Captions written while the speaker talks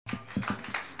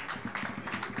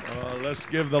Let's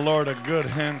give the Lord a good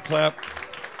hand clap.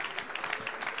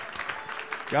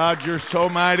 God, you're so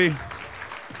mighty.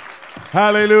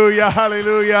 Hallelujah,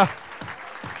 hallelujah.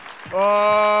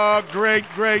 Oh, great,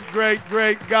 great, great,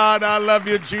 great God. I love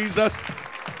you, Jesus.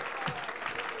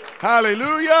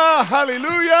 Hallelujah,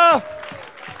 hallelujah.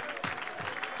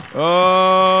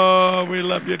 Oh, we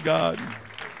love you, God.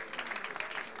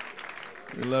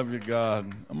 We love you,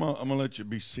 God. I'm gonna let you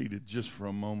be seated just for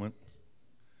a moment.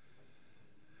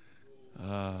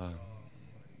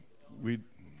 We.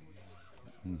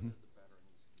 Mm-hmm.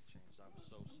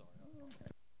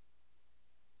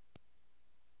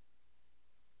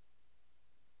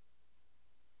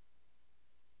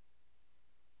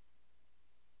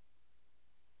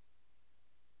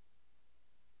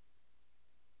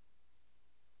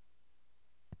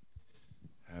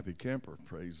 Happy camper,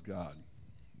 praise God.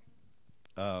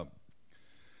 I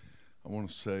want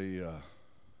to say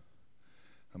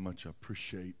how much I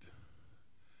appreciate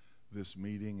this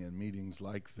meeting and meetings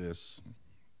like this.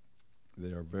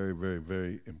 They are very, very,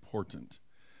 very important.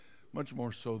 Much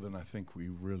more so than I think we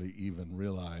really even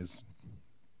realize.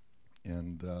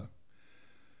 And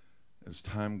as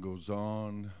time goes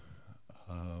on,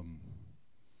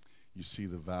 you see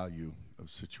the value of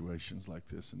situations like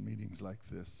this and meetings like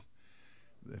this,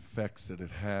 the effects that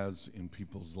it has in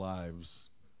people's lives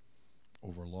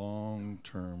over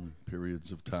long-term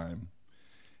periods of time.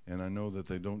 And I know that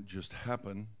they don't just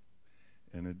happen,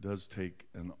 and it does take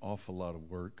an awful lot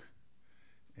of work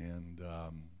and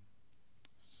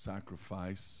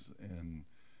sacrifice and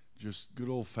just good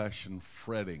old-fashioned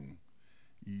fretting.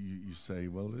 You say,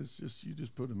 well, it's just you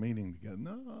just put a meeting together.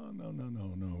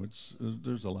 No.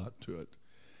 There's a lot to it.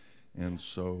 And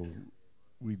so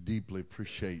we deeply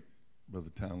appreciate,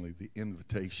 Brother Townley, the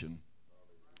invitation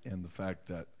and the fact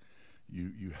that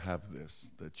you have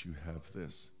this,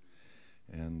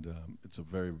 And it's a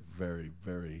very, very,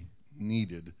 very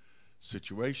needed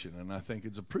situation. And I think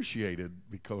it's appreciated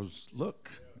because, look,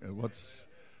 what's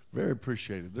very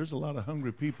appreciated. There's a lot of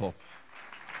hungry people.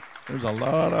 There's a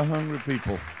lot of hungry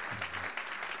people.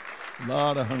 A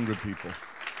lot of hungry people.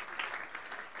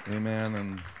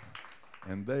 Amen.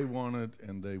 And they want it,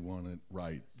 and they want it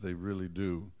right. They really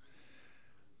do.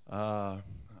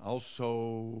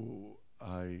 Also,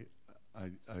 I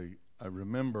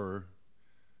remember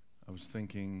I was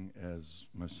thinking as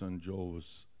my son Joel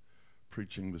was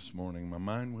preaching this morning, my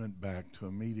mind went back to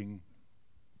a meeting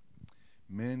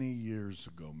many years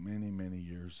ago.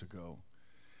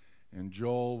 And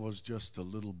Joel was just a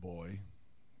little boy,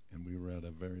 and we were at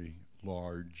a very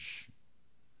large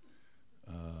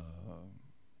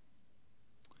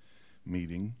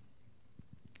meeting.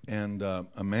 And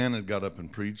a man had got up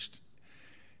and preached,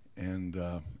 and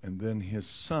then his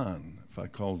son, if I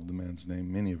called the man's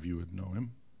name, many of you would know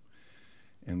him.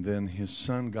 And then his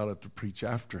son got up to preach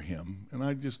after him, and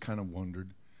I just kind of wonder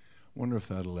if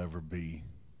that'll ever be,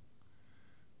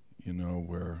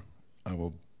 where I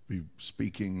will be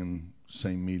speaking in the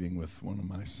same meeting with one of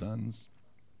my sons.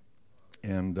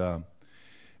 And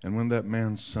when that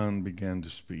man's son began to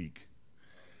speak,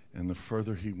 and the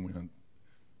further he went,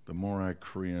 the more I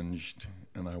cringed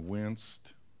and I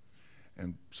winced.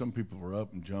 And some people were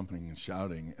up and jumping and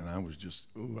shouting, and I was just,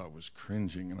 I was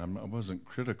cringing. And I wasn't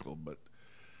critical, but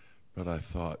I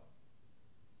thought,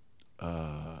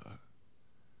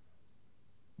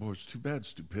 boy, it's too bad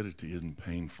stupidity isn't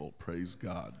painful. Praise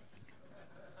God.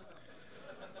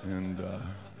 And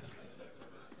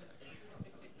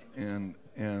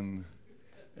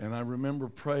I remember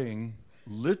praying,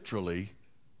 literally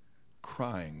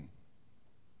crying.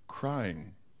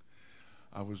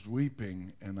 I was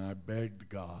weeping, and I begged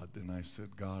God, and I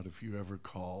said, God, if you ever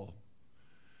call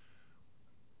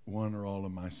one or all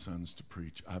of my sons to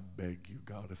preach, I beg you,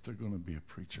 God, if they're going to be a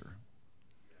preacher,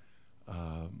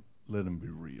 let them be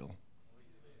real.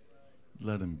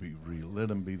 Let them be real. Let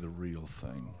them be the real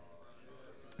thing.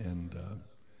 And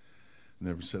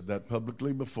never said that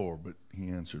publicly before, but he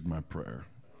answered my prayer.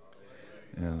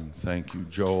 And thank you,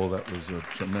 Joel. That was a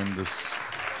tremendous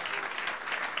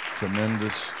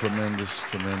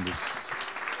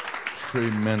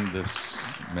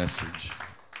message.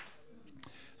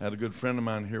 I had a good friend of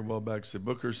mine here a while back said,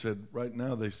 Booker said, right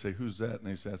now they say, who's that? And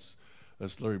he said,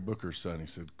 that's Larry Booker's son. He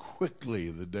said,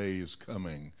 quickly the day is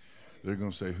coming. They're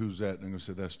going to say, who's that? And they're going to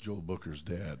say, that's Joel Booker's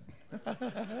dad.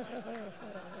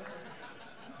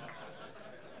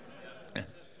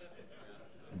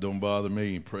 Don't bother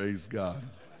me. Praise God.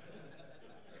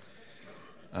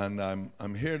 And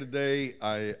I'm here today.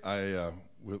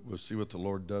 We'll see what the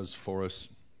Lord does for us.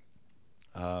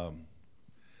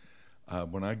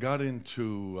 When I got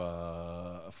into,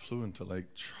 flew into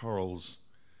Lake Charles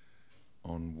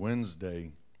on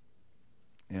Wednesday,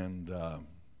 and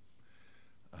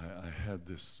I had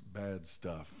this bad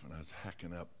stuff, and I was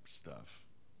hacking up stuff,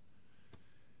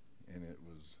 and it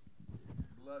was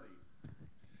bloody.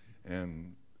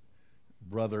 And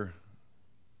Brother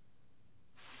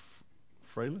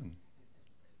Fralin,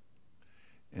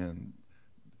 and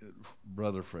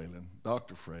Brother Fralin,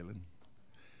 Dr. Fralin,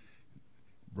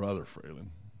 Brother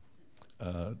Fralin,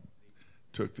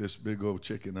 took this big old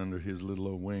chicken under his little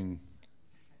old wing,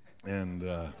 and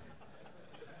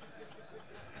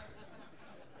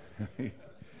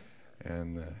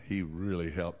he really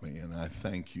helped me, and I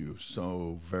thank you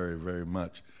so very, very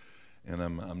much. And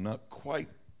I'm not quite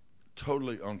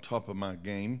totally on top of my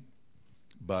game,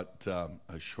 but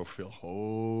I sure feel a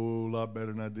whole lot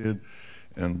better than I did.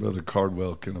 And Brother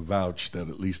Cardwell can vouch that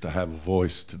at least I have a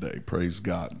voice today. Praise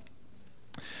God.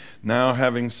 Now,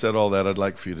 having said all that, I'd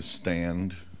like for you to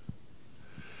stand.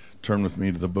 Turn with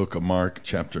me to the book of Mark,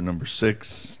 chapter number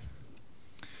 6.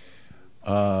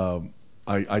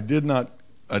 I did not,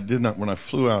 when I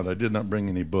flew out, I did not bring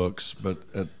any books, but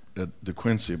at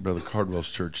DeQuincy, at Brother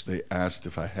Cardwell's church, they asked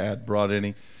if I had brought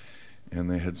any, and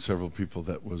they had several people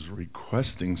that was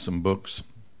requesting some books.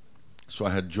 So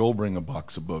I had Joel bring a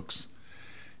box of books,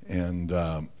 and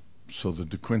so the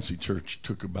DeQuincy church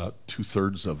took about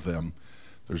 2/3 of them.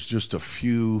 There's just a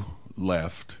few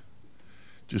left,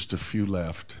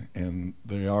 and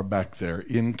they are back there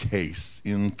in case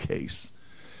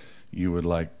you would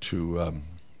like to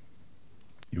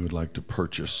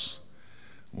purchase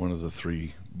one of the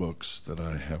 3 books that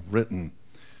I have written.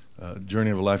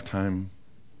 Journey of a Lifetime,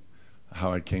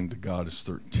 How I Came to God is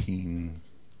 13.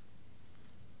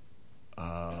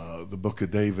 The Book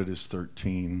of David is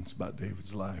 13. It's about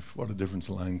David's life. What a difference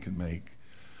a line can make.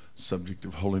 Subject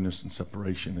of Holiness and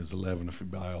Separation is 11. If you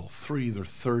buy all 3, they're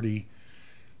 30.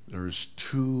 There's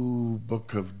 2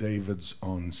 Book of Davids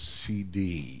on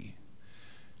CD.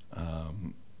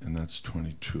 And that's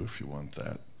 22 if you want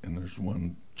that. And there's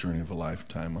 1 Journey of a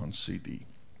Lifetime on CD.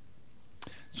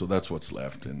 So that's what's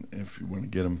left. And if you want to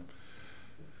get them,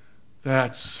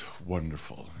 that's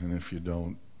wonderful. And if you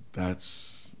don't,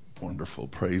 that's wonderful.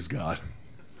 Praise God.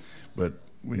 But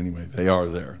anyway, they are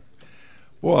there.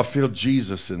 Well, I feel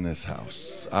Jesus in this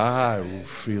house. I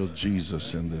feel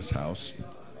Jesus in this house.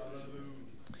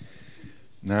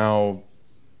 Now,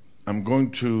 I'm going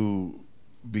to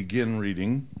begin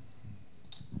reading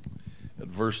at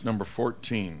verse number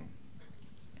 14.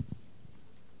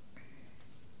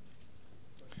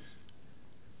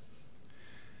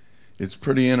 It's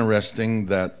pretty interesting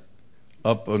that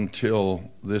up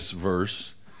until this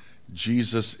verse,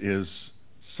 Jesus is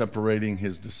separating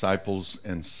his disciples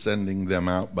and sending them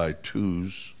out by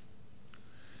twos.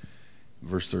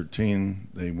 Verse 13,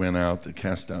 they went out, they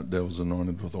cast out devils,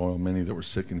 anointed with oil many that were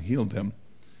sick, and healed them.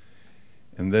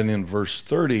 And then in verse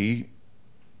 30,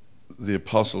 the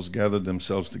apostles gathered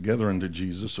themselves together unto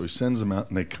Jesus, so he sends them out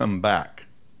and they come back.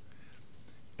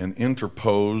 And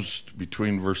interposed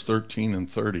between verse 13 and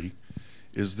 30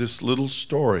 is this little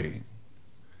story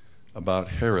about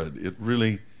Herod. It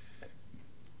really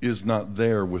is not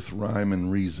there with rhyme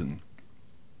and reason,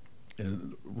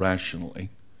 rationally.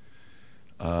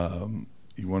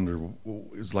 You wonder,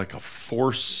 it's like a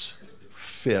force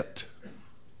fit,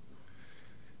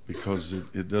 because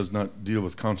it does not deal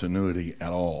with continuity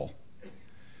at all.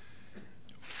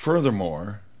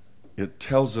 Furthermore, it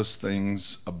tells us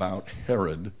things about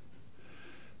Herod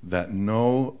that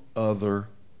no other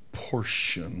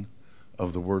portion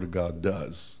of the Word of God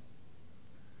does.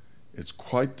 It's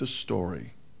quite the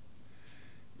story.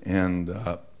 And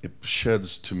it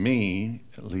sheds, to me,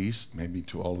 at least, maybe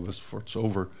to all of us before it's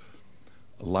over,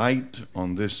 light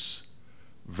on this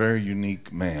very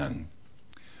unique man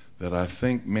that I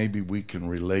think maybe we can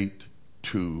relate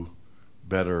to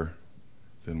better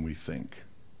than we think.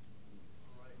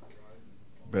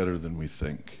 Better than we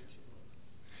think.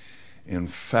 In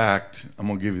fact, I'm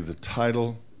going to give you the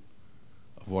title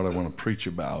of what I want to preach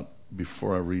about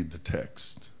before I read the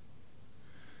text.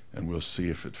 And we'll see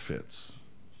if it fits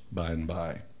by and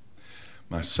by.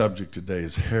 My subject today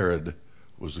is Herod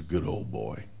was a good old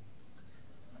boy.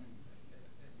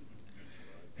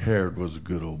 Herod was a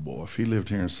good old boy. If he lived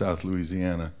here in South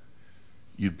Louisiana,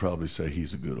 you'd probably say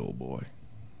he's a good old boy.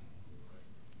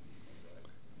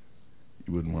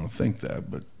 You wouldn't want to think that,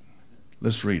 but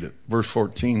let's read it. Verse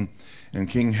 14, and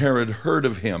King Herod heard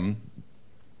of him,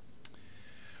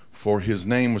 for his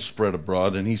name was spread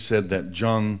abroad, and he said that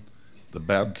John the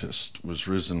Baptist was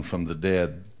risen from the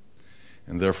dead,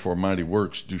 and therefore mighty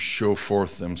works do show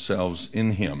forth themselves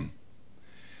in him.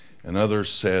 And others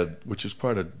said, which is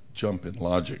quite a jump in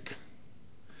logic,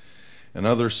 and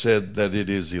others said that it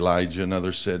is Elijah, and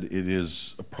others said it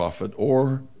is a prophet,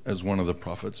 or as one of the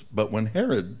prophets. But when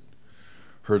Herod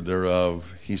heard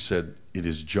thereof, he said, it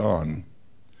is John,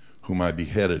 whom I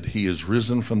beheaded. He is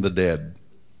risen from the dead.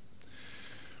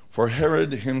 For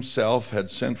Herod himself had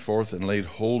sent forth and laid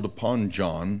hold upon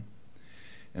John,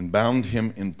 and bound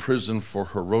him in prison for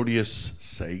Herodias'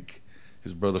 sake,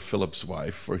 his brother Philip's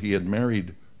wife, for he had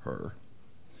married her.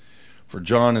 For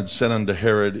John had said unto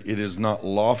Herod, it is not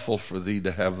lawful for thee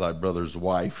to have thy brother's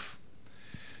wife.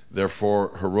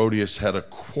 Therefore Herodias had a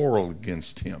quarrel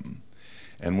against him,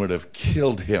 and would have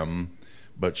killed him,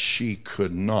 but she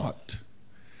could not.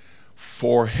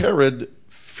 For Herod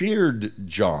feared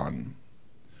John,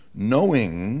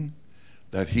 knowing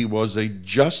that he was a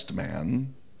just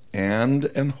man and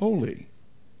an holy,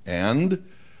 and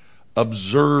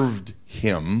observed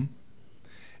him.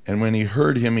 And when he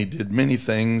heard him, he did many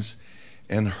things,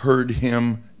 and heard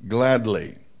him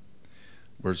gladly.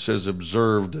 Where it says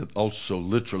observed, it also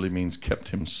literally means kept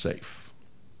him safe.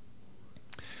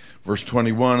 Verse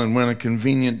 21, and when a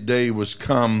convenient day was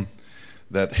come,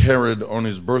 that Herod on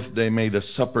his birthday made a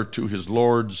supper to his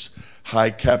lords,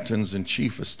 high captains and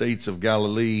chief estates of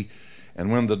Galilee. And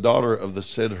when the daughter of the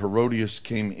said Herodias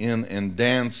came in and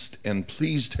danced and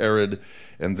pleased Herod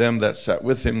and them that sat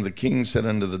with him, the king said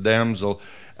unto the damsel,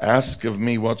 ask of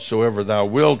me whatsoever thou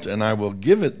wilt, and I will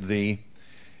give it thee.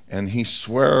 And he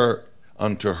sware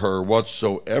unto her,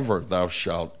 whatsoever thou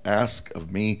shalt ask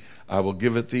of me, I will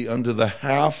give it thee unto the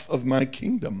half of my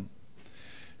kingdom.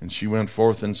 And she went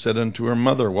forth and said unto her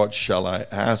mother, what shall I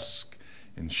ask?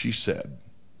 And she said,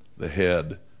 the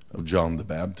head of John the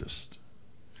Baptist.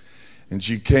 And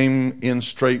she came in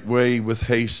straightway with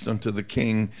haste unto the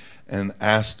king, and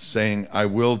asked, saying, I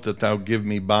will that thou give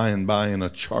me by and by in a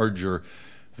charger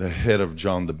the head of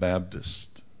John the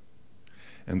Baptist.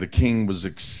 And the king was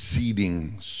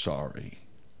exceeding sorry.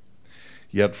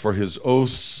 Yet for his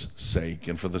oath's sake,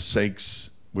 and for the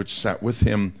sakes which sat with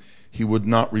him, he would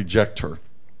not reject her.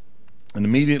 And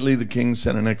immediately the king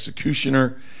sent an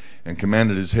executioner, and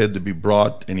commanded his head to be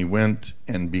brought. And he went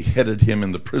and beheaded him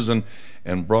in the prison,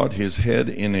 and brought his head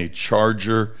in a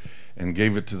charger, and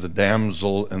gave it to the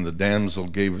damsel, and the damsel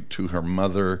gave it to her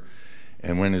mother.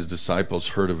 And when his disciples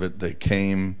heard of it, they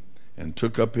came and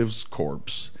took up his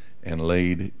corpse and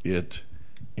laid it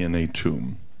in a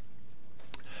tomb.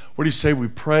 What do you say we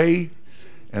pray,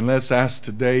 and let's ask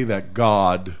today that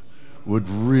God would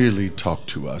really talk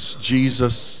to us.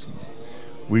 Jesus,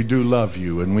 we do love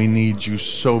you, and we need you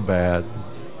so bad.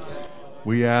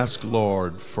 We ask,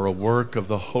 Lord, for a work of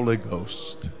the Holy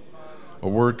Ghost, a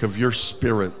work of your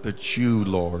Spirit, that you,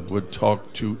 Lord, would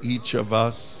talk to each of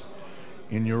us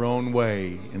in your own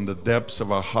way, in the depths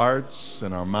of our hearts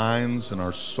and our minds and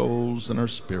our souls and our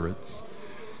spirits.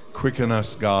 Quicken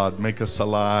us, God. Make us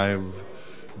alive.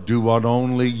 Do what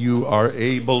only you are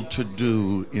able to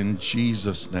do, in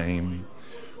Jesus' name.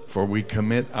 For we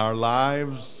commit our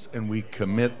lives and we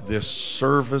commit this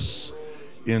service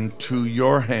into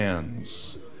your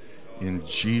hands. In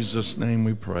Jesus' name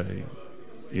we pray.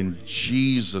 In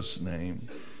Jesus' name.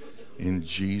 In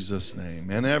Jesus' name.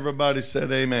 And everybody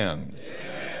said amen.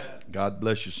 Amen. God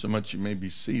bless you so much. You may be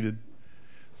seated.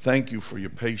 Thank you for your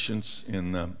patience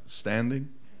in standing.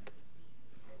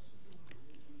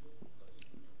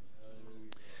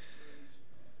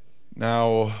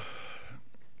 Now,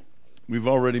 we've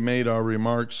already made our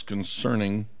remarks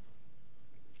concerning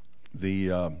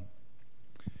the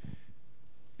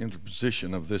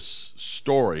interposition of this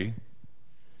story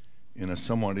in a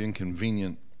somewhat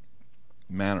inconvenient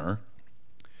manner,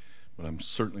 but I'm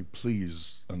certainly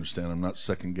pleased, understand, I'm not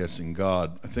second-guessing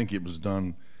God. I think it was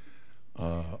done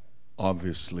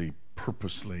obviously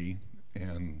purposely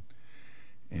and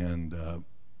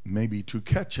maybe to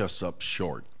catch us up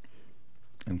short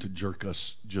and to jerk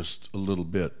us just a little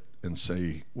bit and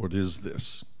say, what is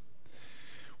this?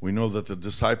 We know that the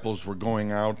disciples were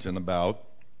going out and about,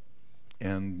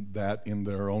 and that in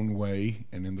their own way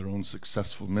and in their own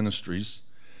successful ministries,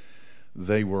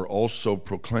 they were also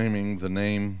proclaiming the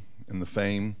name and the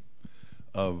fame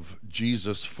of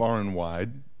Jesus far and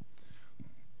wide,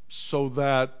 so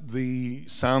that the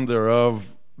sound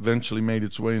thereof eventually made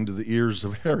its way into the ears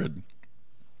of Herod.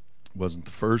 It wasn't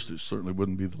the first, it certainly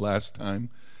wouldn't be the last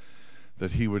time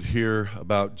that he would hear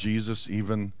about Jesus.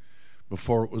 Even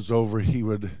before it was over, he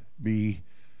would be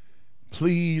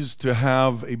pleased to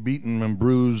have a beaten and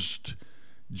bruised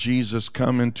Jesus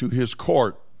come into his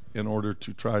court in order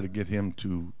to try to get him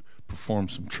to perform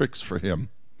some tricks for him.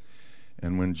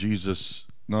 And when Jesus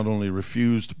not only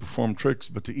refused to perform tricks,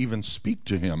 but to even speak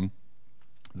to him,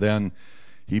 then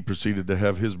he proceeded to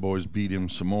have his boys beat him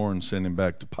some more and send him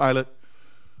back to Pilate,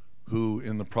 who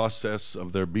in the process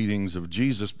of their beatings of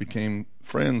Jesus became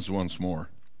friends once more,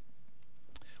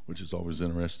 which is always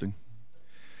interesting.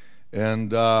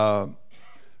 And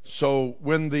so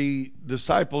when the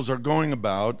disciples are going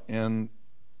about and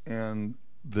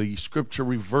the scripture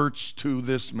reverts to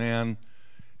this man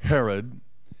Herod,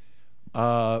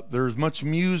 there's much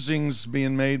musings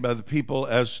being made by the people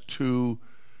as to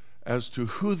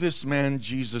who this man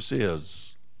Jesus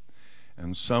is.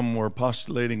 And some were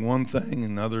postulating one thing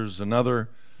and others another.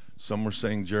 Some were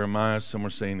saying Jeremiah, some were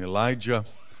saying Elijah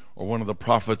or one of the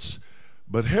prophets.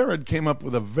 But Herod came up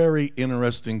with a very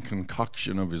interesting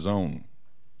concoction of his own.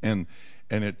 And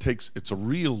it's a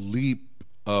real leap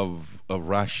of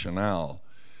rationale.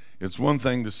 It's one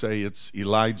thing to say it's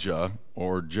Elijah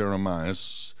or Jeremiah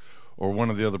or one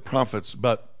of the other prophets,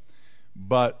 but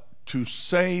to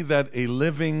say that a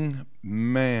living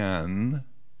man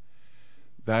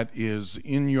that is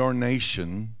in your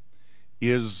nation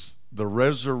is the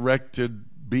resurrected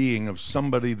being of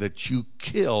somebody that you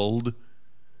killed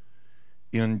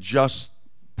in just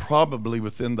probably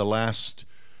within the last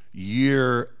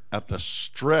year, at the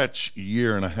stretch,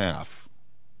 year and a half.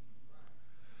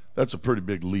 That's a pretty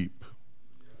big leap.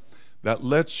 That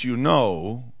lets you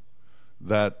know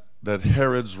that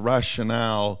Herod's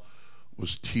rationale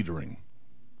was teetering.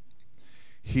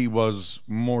 He was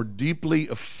more deeply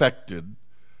affected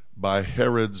by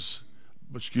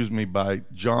by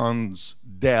John's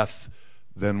death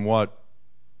than what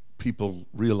people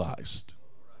realized.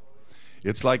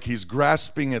 It's like he's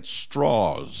grasping at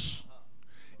straws.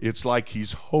 It's like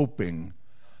he's hoping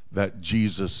that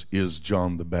Jesus is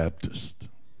John the Baptist.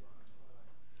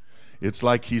 It's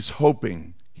like he's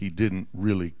hoping he didn't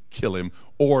really kill him,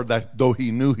 or that though he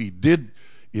knew he did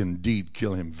indeed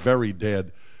kill him, very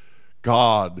dead,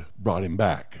 God brought him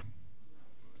back.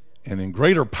 And in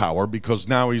greater power, because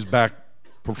now he's back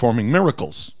performing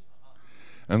miracles.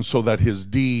 And so that his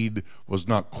deed was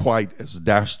not quite as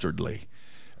dastardly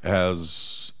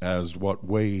as what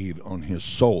weighed on his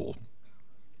soul.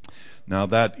 Now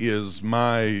that is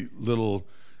my little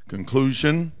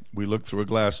conclusion. We look through a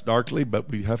glass darkly, but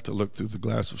we have to look through the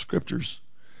glass of scriptures.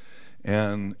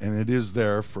 And it is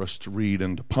there for us to read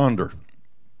and to ponder.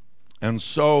 And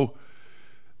so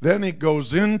then it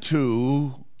goes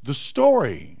into the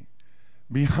story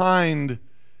behind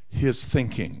his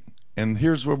thinking. And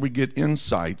here's where we get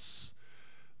insights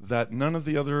that none of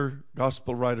the other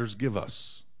gospel writers give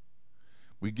us.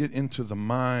 We get into the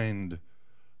mind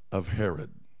of Herod.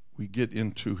 We get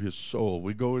into his soul.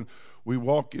 We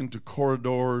walk into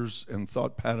corridors and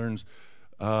thought patterns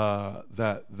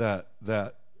that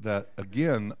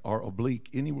again are oblique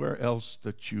anywhere else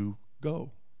that you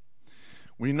go.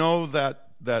 We know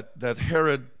that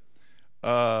Herod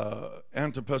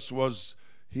Antipas was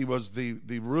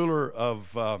the ruler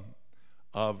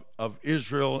of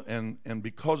Israel, and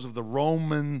because of the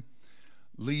Roman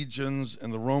legions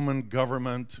and the Roman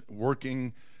government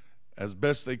working as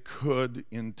best they could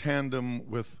in tandem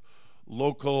with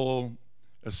local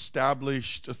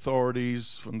established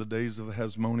authorities from the days of the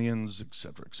Hasmoneans,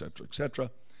 etc., etc., etc.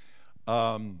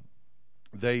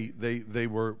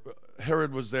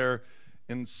 Herod was there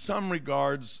in some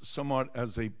regards somewhat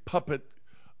as a puppet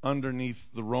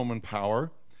underneath the Roman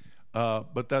power,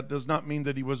 but that does not mean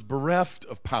that he was bereft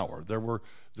of power. There were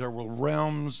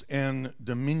realms and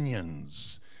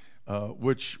dominions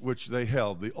which they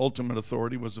held. The ultimate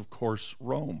authority was, of course,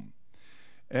 Rome.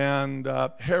 And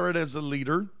Herod, as a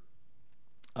leader,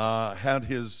 had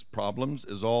his problems,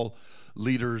 as all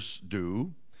leaders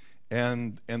do.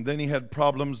 And then he had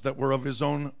problems that were of his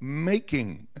own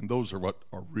making, and those are what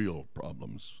are real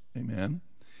problems. Amen.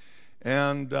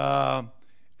 And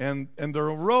there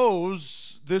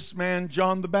arose this man,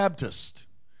 John the Baptist.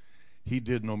 He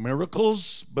did no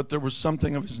miracles, but there was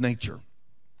something of his nature.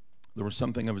 There was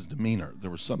something of his demeanor. There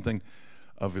was something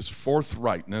of his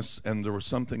forthrightness, and there was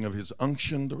something of his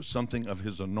unction. There was something of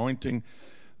his anointing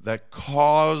that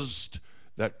caused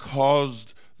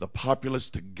the populace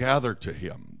to gather to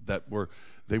him,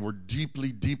 they were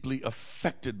deeply, deeply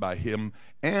affected by him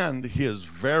and his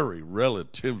very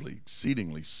relatively,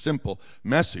 exceedingly simple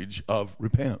message of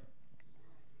repent.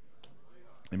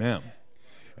 Amen.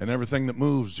 And everything that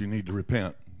moves, you need to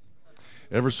repent.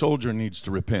 Every soldier needs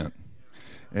to repent.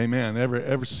 Amen.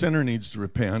 Every sinner needs to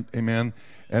repent. Amen.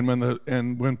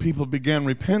 And when people began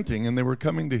repenting and they were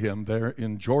coming to him there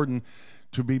in Jordan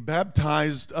to be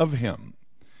baptized of him.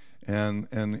 And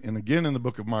again in the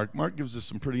book of Mark gives us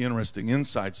some pretty interesting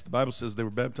insights. The Bible says they were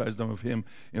baptized of him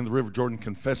in the river Jordan,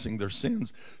 confessing their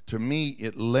sins. To me,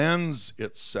 it lends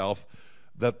itself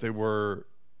that they were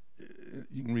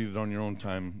you can read it on your own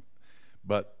time,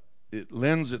 but it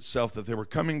lends itself that they were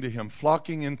coming to him,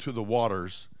 flocking into the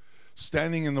waters,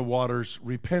 standing in the waters,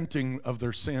 repenting of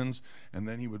their sins, and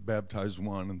then he would baptize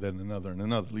one and then another and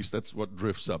another. At least that's what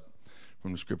drifts up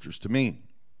from the scriptures to me.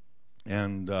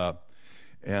 And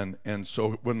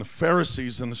so when the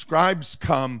Pharisees and the scribes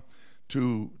come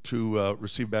to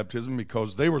receive baptism,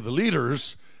 because they were the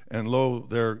leaders, and lo,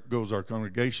 there goes our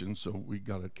congregation, so we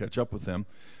got to catch up with them.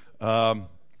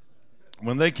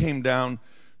 When they came down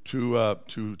to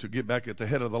get back at the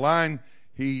head of the line,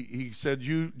 he said,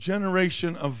 "You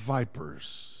generation of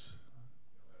vipers,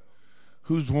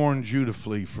 who's warned you to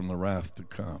flee from the wrath to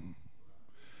come?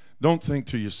 Don't think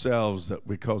to yourselves that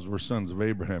because we're sons of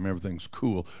Abraham, everything's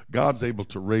cool. God's able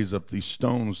to raise up these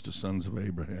stones to sons of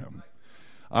Abraham.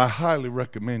 I highly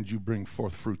recommend you bring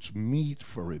forth fruits meet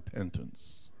for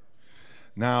repentance."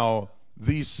 Now,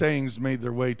 these sayings made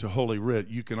their way to Holy Writ.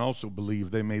 You can also believe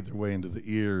they made their way into the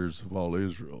ears of all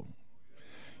Israel.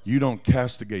 You don't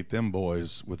castigate them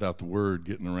boys without the word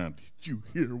getting around. Did you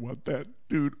hear what that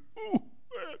dude, ooh,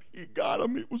 man, he got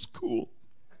him. It was cool.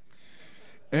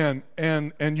 And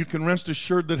you can rest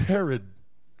assured that Herod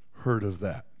heard of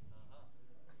that.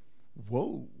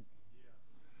 Whoa.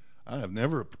 I have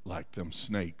never liked them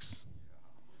snakes.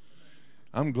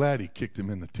 I'm glad he kicked him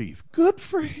in the teeth. Good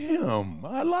for him.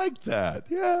 I like that.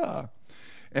 Yeah.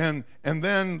 And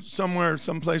then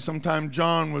someplace, sometime,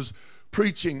 John was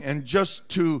preaching, and just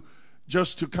to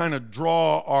kind of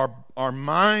draw our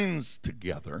minds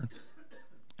together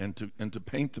and to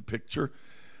paint the picture,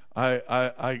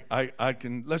 I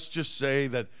can, let's just say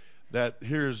that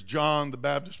here's John the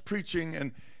Baptist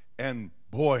preaching, and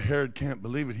boy, Herod can't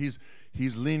believe it.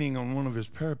 He's leaning on one of his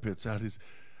parapets at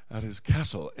his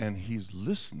castle, and he's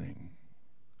listening.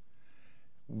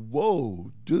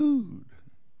 Whoa, dude,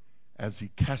 as he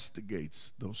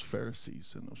castigates those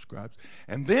Pharisees and those scribes.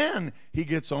 And then he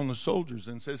gets on the soldiers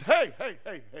and says, hey,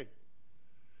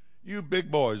 you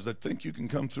big boys that think you can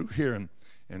come through here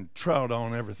and trout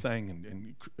on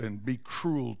everything and be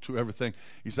cruel to everything.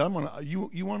 He said,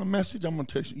 you want a message? I'm going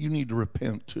to tell you, you need to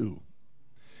repent too.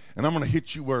 And I'm going to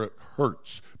hit you where it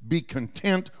hurts. Be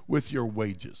content with your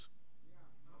wages.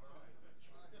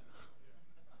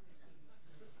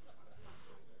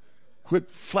 Quit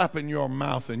flapping your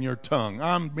mouth and your tongue.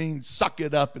 I mean, suck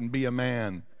it up and be a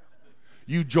man.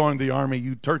 You joined the army,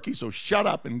 you turkey, so shut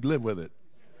up and live with it.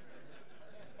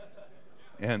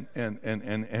 And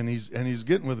he's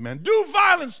getting with the man. Do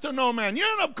violence to no man.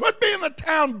 You know, quit being the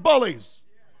town bullies.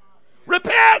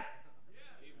 Repent.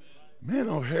 Man,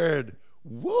 oh Herod,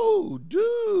 whoa,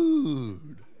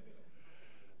 dude.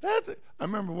 That's it. I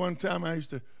remember one time when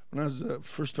I was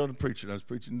first started preaching, I was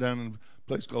preaching down in a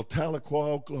place called Tahlequah,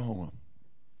 Oklahoma.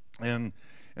 And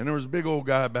there was a big old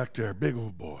guy back there, big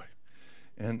old boy.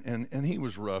 And he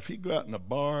was rough. He'd go out in the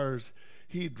bars.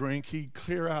 He'd drink. He'd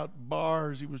clear out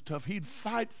bars. He was tough. He'd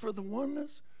fight for the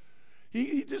oneness.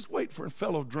 He'd just wait for a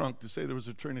fellow drunk to say there was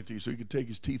a Trinity so he could take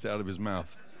his teeth out of his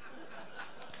mouth.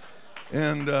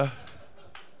 And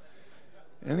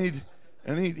he'd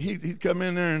come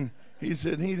in there, and he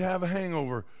said he'd have a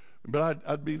hangover. But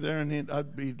I'd be there, and he'd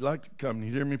like to come, and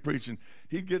he'd hear me preaching.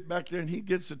 He'd get back there, and he'd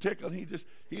get so tickled, and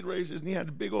he'd raise his, and he had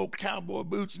the big old cowboy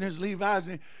boots and his Levi's,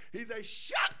 and he'd say,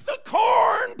 "Shuck the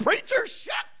corn, preacher,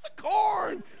 shuck the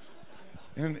corn."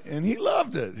 And he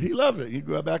loved it. He loved it. He'd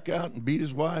go back out and beat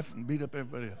his wife and beat up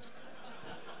everybody else.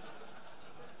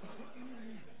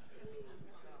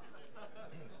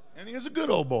 And he was a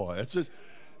good old boy. That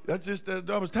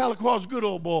was Tahlequah's good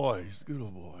old boy. He's a good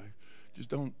old boy. Just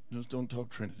don't talk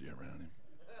Trinity around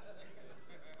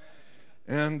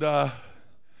him.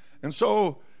 And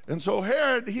so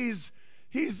Herod, these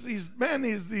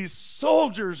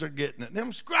soldiers are getting it.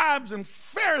 Them scribes and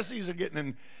Pharisees are getting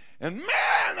it. And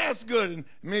man, that's good. And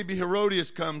maybe Herodias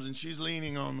comes, and she's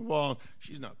leaning on the wall.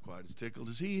 She's not quite as tickled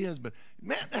as he is, but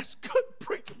man, that's good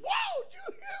preaching. Whoa, did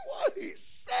you hear what he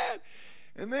said?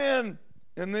 And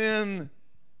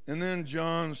then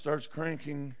John starts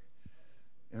cranking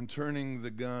and turning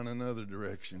the gun another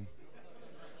direction.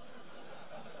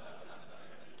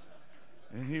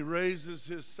 And he raises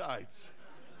his sights.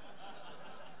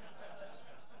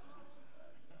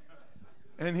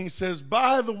 And he says,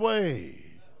 "By the way,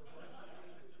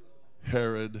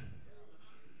 Herod,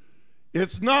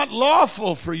 it's not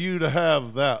lawful for you to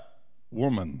have that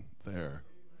woman there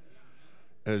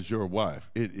as your wife.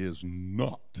 It is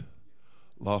not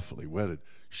lawfully wedded.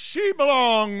 She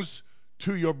belongs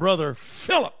to your brother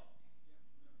Philip."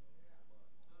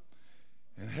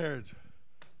 And Herod's,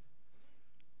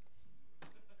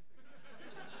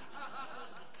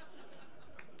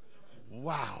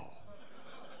 wow.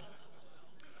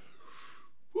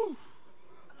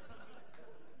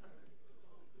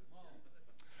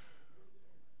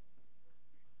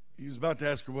 He was about to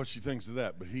ask her what she thinks of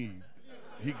that, but he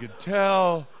could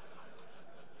tell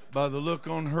by the look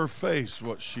on her face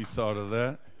what she thought of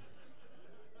that.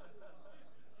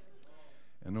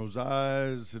 And those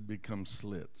eyes had become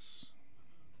slits.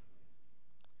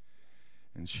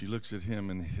 And she looks at him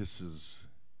and hisses,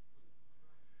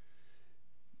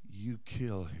 "You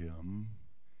kill him,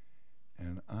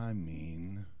 and I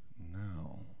mean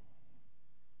now.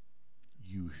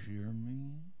 You hear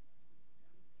me?"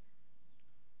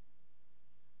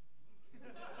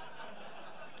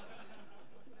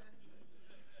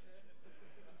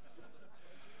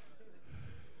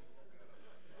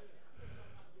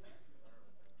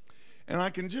 And I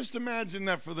can just imagine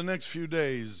that for the next few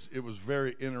days, it was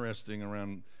very interesting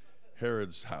around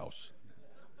Herod's house.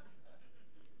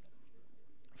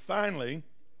 Finally,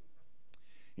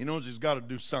 he knows he's got to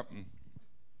do something.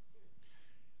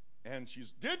 And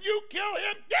she's, "Did you kill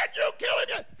him? Did you kill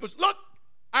him?" He goes, "Look,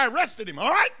 I arrested him, all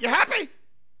right? You happy?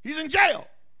 He's in jail."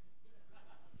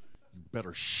 "You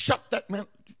better shut that man."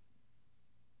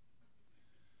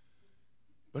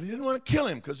 But he didn't want to kill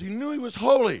him because he knew he was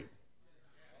holy.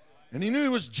 And he knew he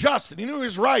was just, and he knew he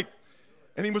was right.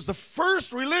 And he was the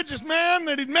first religious man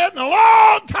that he'd met in a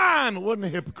long time who wasn't a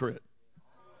hypocrite.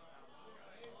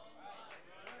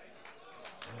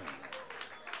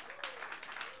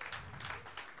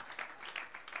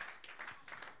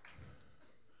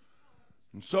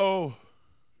 And so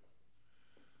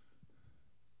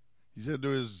he said to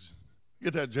his,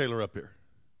 "Get that jailer up here."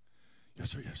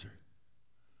 "Yes, sir, yes, sir."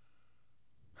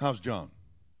 "How's John?"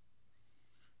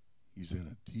 "He's in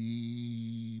a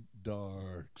deep,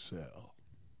 dark cell.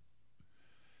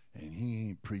 And he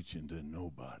ain't preaching to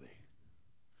nobody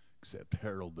except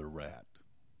Harold the rat."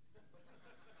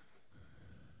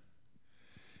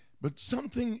 But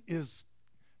something is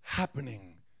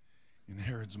happening in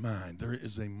Herod's mind. There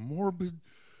is a morbid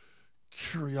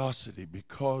curiosity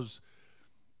because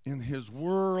in his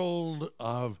world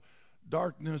of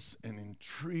darkness and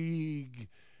intrigue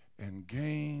and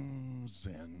games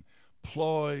and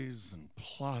ploys and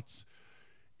plots,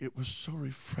 it was so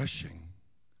refreshing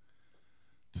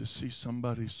to see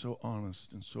somebody so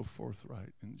honest and so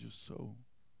forthright and just so.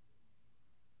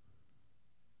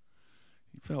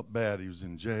 He felt bad he was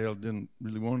in jail, didn't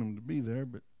really want him to be there,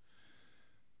 but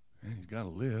man, he's got to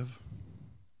live.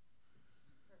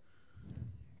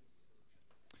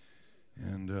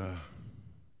 And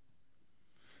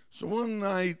so one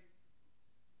night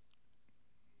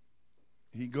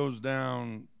he goes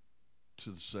down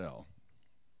to the cell.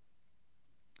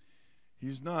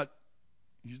 It's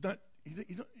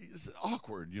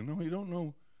awkward, you know. You don't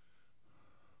know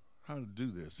how to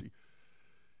do this.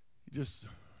 He's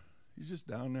just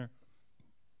down there.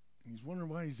 And he's wondering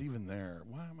why he's even there.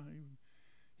 Why am I even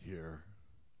here?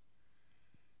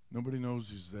 Nobody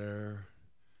knows he's there.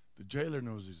 The jailer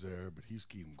knows he's there, but he's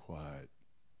keeping quiet.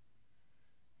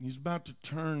 And he's about to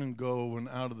turn and go when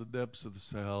out of the depths of the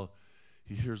cell,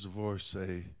 he hears a voice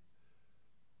say,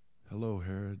 "Hello,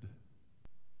 Herod."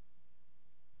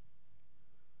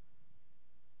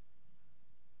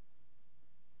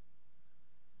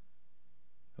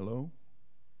 "Hello?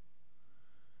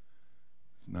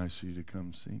 It's nice of you to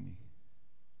come see me."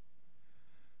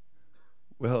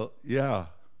 "Well, yeah.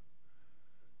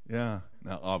 Now,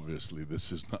 obviously,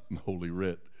 this is not in Holy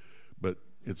Writ, but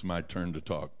it's my turn to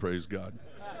talk. Praise God.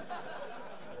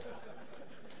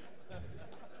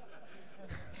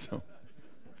 So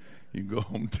you can go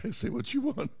home and say what you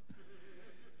want.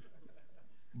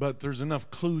 But there's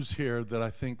enough clues here that I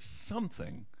think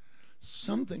something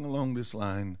along this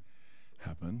line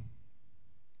happened.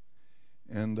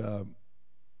 And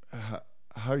how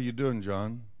are you doing,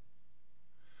 John?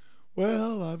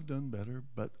 "Well, I've done better,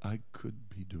 but I could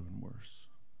be doing worse,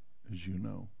 as you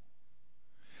know."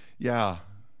 Yeah.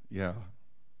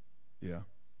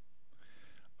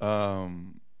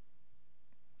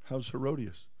 How's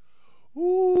Herodias?"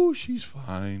 "Ooh, she's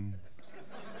fine.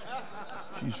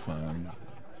 She's fine.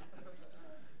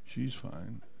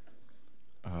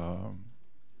 I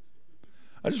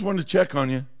just wanted to check on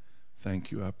you."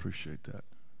 "Thank you, I appreciate that."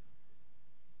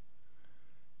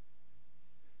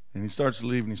 And he starts to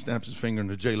leave, and he snaps his finger, and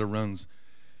the jailer runs,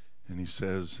 and he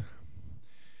says,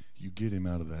 "You get him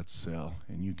out of that cell,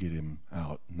 and you get him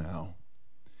out now.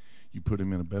 You put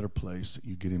him in a better place.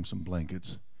 You get him some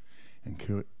blankets, and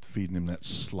quit feeding him that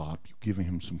slop. You give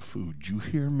him some food. You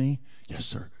hear me?" "Yes,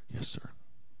 sir. Yes, sir."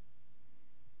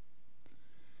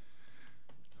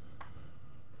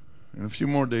 And a few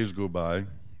more days go by,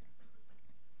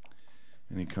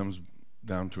 and he comes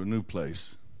down to a new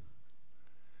place.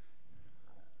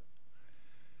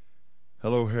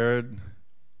 "Hello, Herod."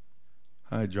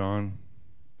 "Hi, John.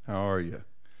 How are you?"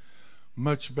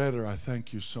 Much better. I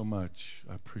thank you so much.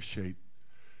 I appreciate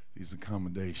these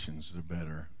accommodations. They're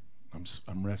better.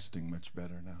 I'm resting much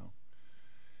better now.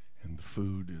 And the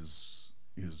food is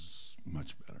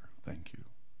much better. Thank you.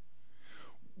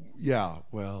 Yeah,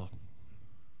 well,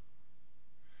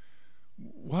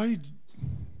 why?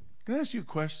 Can I ask you a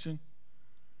question?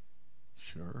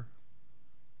 Sure.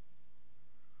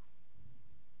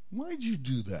 Why'd you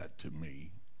do that to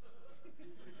me?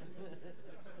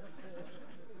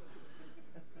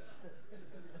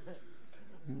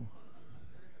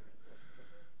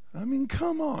 I mean,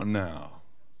 come on now.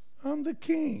 I'm the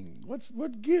king.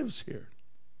 What gives here?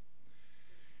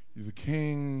 You're the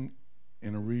king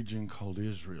in a region called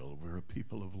Israel. We're a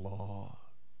people of law.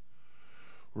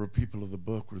 We're a people of the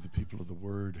book. We're the people of the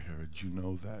word, Herod. You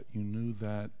know that. You knew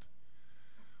that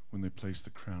when they placed the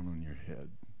crown on your head.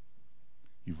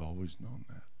 You've always known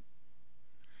that.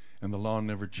 And the law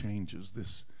never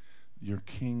changes. Your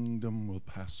kingdom will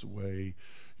pass away.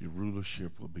 Your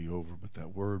rulership will be over, but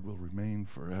that word will remain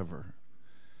forever.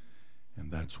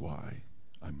 And that's why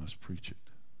I must preach it.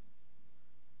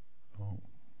 Oh.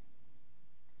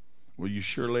 Well, you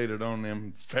sure laid it on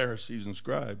them Pharisees and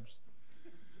scribes.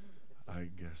 I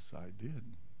guess I did.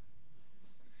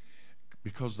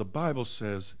 Because the Bible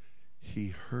says he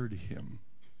heard him.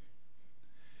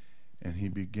 And he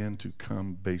began to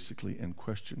come basically and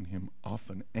question him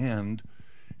often. And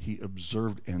he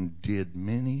observed and did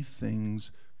many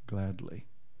things gladly.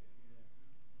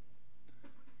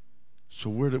 So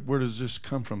where does this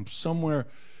come from? Somewhere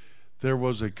there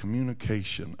was a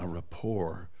communication, a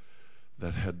rapport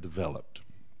that had developed.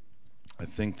 I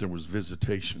think there was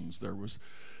visitations. There was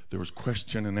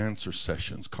question and answer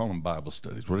sessions. Call them Bible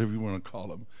studies, whatever you want to call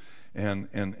them. And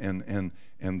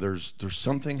there's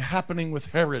something happening with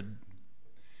Herod.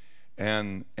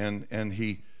 And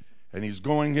he's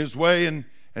going his way, and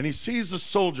he sees a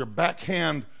soldier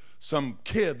backhand some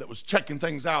kid that was checking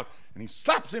things out, and he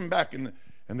slaps him back, and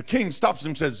the king stops him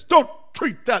and says, "Don't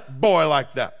treat that boy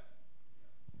like that."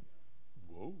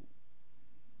 Whoa.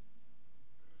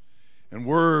 And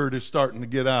word is starting to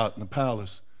get out in the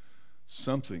palace.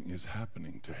 Something is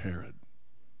happening to Herod.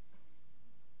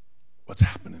 What's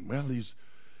happening? Well,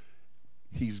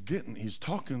 he's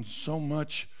talking so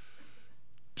much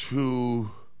to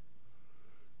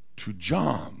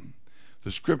John.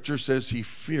 The scripture says he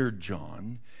feared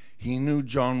John. He knew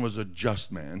John was a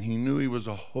just man. He knew he was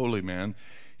a holy man.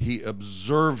 He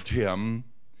observed him.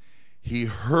 He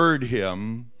heard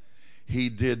him. He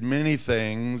did many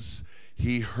things.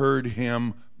 He heard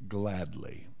him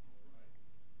gladly.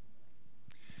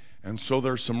 And so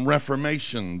there's some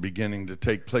reformation beginning to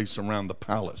take place around the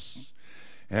palace.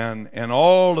 And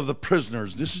all of the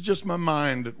prisoners, this is just my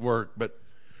mind at work, but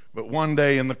one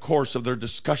day in the course of their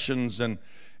discussions and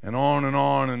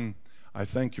on, and I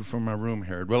thank you for my room,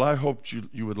 Herod. Well, I hoped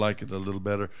you would like it a little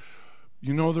better.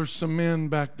 You know, there's some men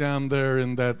back down there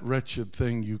in that wretched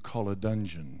thing you call a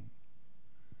dungeon.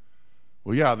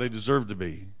 Well, yeah, they deserve to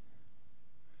be.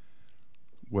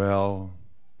 Well,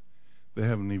 they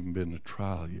haven't even been to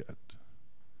trial yet.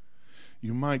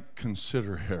 You might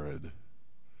consider, Herod,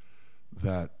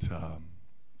 that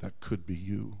could be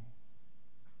you.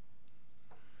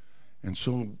 And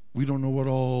so we don't know what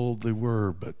all they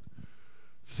were, but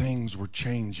things were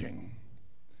changing.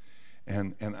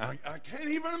 And I can't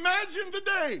even imagine the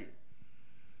day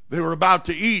they were about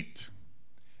to eat.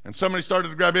 And somebody started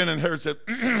to grab in, and Herod said,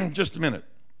 "Just a minute."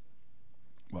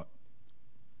 What?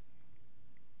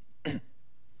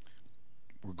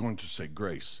 We're going to say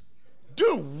grace.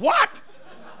 Do what?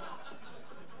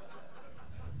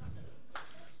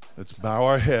 Let's bow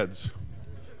our heads.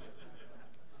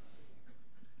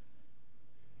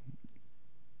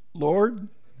 Lord,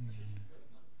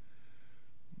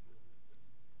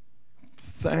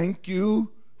 thank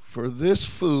you for this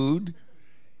food,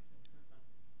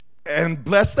 and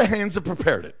bless the hands that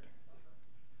prepared it.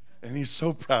 And he's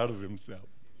so proud of himself.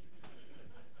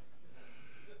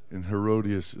 And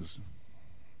Herodias is,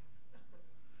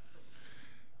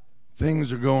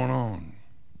 things are going on.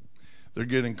 They're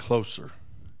getting closer.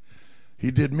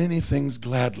 He did many things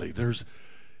gladly.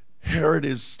 Herod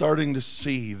is starting to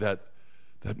see that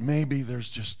maybe there's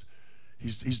just,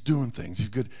 he's doing things. He's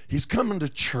good. He's coming to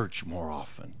church more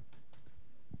often.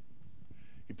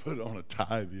 He put on a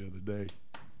tie the other day.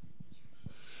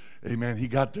 Amen. He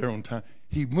got there on time.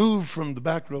 He moved from the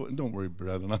back row. And don't worry,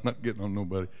 brethren, I'm not getting on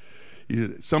nobody.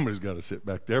 Somebody's got to sit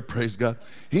back there. Praise God.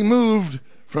 He moved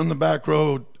from the back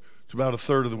row to about a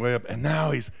third of the way up, and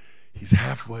now he's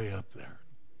halfway up there.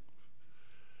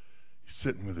 He's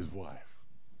sitting with his wife.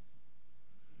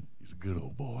 good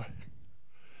old boy.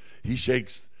 He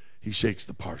shakes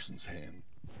the parson's hand.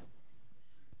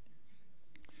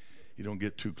 You don't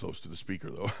get too close to the speaker,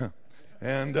 though.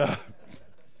 and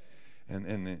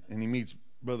he meets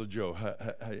Brother Joe.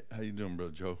 How you doing,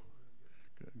 Brother Joe?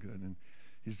 Good. And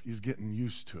he's getting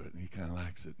used to it, and he kind of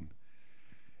likes it.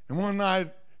 And one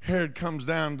night, Herod comes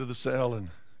down to the cell, and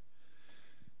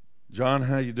John,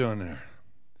 how you doing there?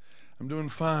 I'm doing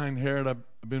fine, Herod. I've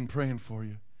been praying for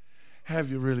you.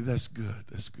 Have you really? That's good.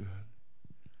 That's good.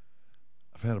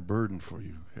 I've had a burden for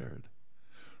you, Herod.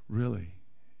 Really?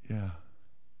 Yeah.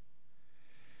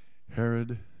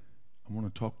 Herod, I want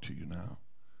to talk to you now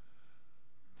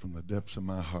from the depths of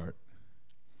my heart.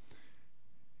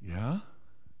 Yeah?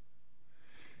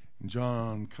 And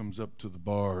John comes up to the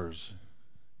bars,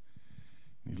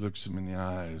 and he looks him in the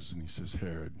eyes, and he says,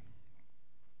 Herod,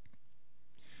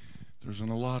 there's an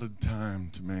allotted time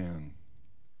to man.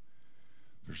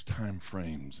 There's time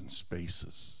frames and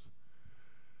spaces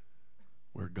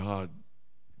where God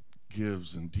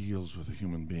gives and deals with a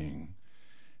human being.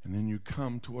 And then you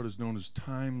come to what is known as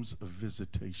times of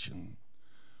visitation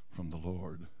from the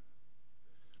Lord.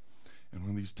 And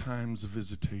when these times of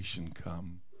visitation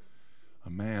come, a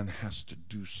man has to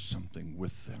do something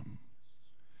with them.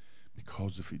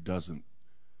 Because if he doesn't,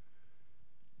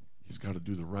 he's got to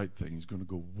do the right thing. He's going to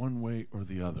go one way or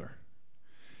the other.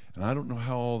 And I don't know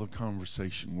how all the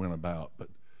conversation went about, but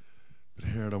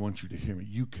Herod, I want you to hear me.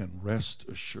 You can rest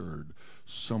assured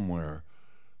somewhere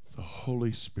the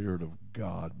Holy Spirit of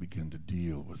God began to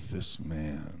deal with this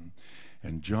man.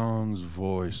 And John's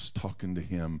voice talking to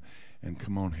him, and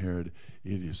come on, Herod,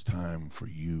 it is time for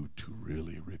you to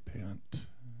really repent.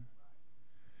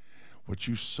 What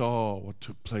you saw, what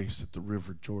took place at the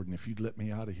River Jordan, if you'd let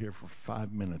me out of here for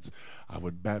 5 minutes, I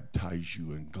would baptize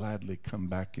you and gladly come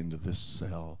back into this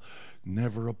cell.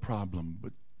 Never a problem,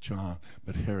 but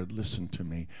Herod, listen to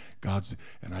me.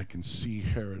 And I can see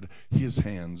Herod, his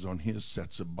hands on his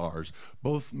sets of bars.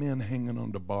 Both men hanging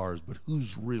onto bars, but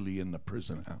who's really in the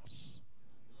prison house?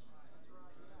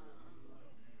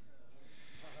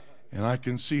 And I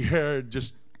can see Herod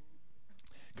just,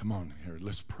 come on, Herod,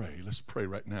 let's pray. Let's pray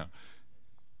right now.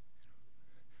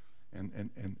 And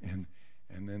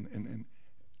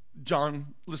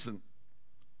John, listen,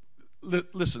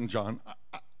 John.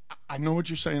 I know what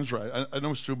you're saying is right. I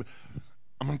know it's true, but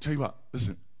I'm going to tell you what.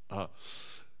 Listen,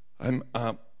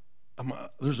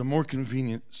 there's a more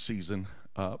convenient season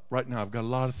right now. I've got a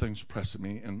lot of things pressing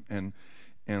me, and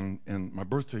my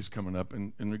birthday's coming up,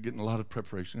 and we're getting a lot of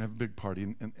preparation. I have a big party,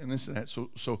 and this and that. So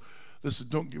listen,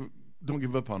 don't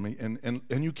give up on me, and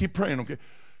you keep praying, okay?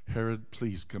 Herod,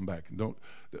 please come back, and don't.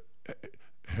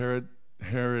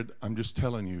 Herod, I'm just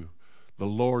telling you, the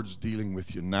Lord's dealing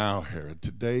with you now, Herod.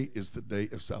 Today is the day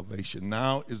of salvation.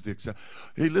 Now is the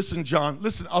Hey, listen, John.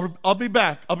 Listen, I'll be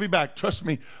back. I'll be back. Trust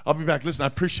me, I'll be back. Listen, I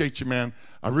appreciate you, man.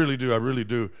 I really do. I really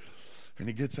do. And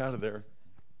he gets out of there,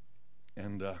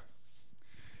 and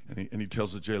he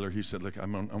tells the jailer, he said, look, I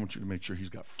want you to make sure he's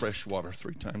got fresh water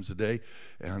 3 times a day,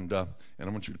 and I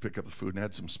want you to pick up the food and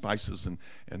add some spices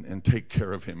and take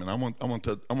care of him. And I want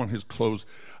his clothes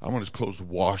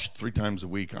washed 3 times a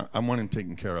week. I want him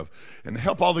taken care of, and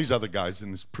help all these other guys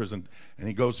in this prison. And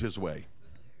he goes his way.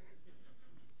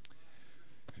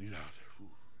 And he's out there.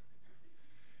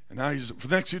 And now for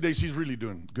the next few days, he's really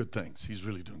doing good things. He's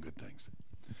really doing good things,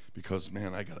 because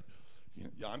man,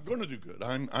 yeah, I'm going to do good.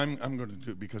 I'm going to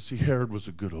do it because, see, Herod was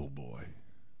a good old boy.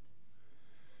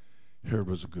 Herod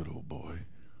was a good old boy.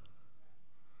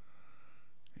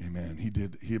 Amen.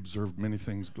 He observed many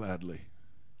things gladly.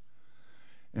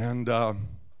 And but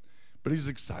he's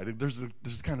excited.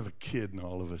 There's kind of a kid in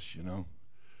all of us, you know.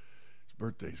 His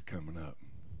birthday's coming up.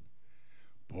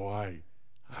 Boy,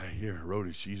 I hear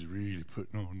Rhoda, she's really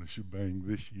putting on the shebang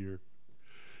this year.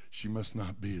 She must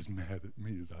not be as mad at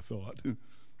me as I thought.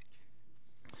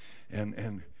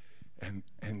 And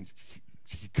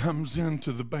he comes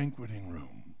into the banqueting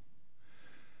room,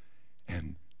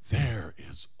 and there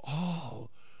is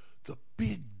all the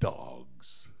big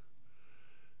dogs.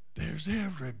 There's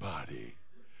everybody,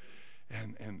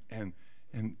 and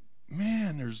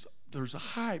man, there's a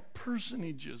high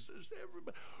personages. There's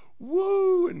everybody.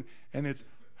 Woo! And it's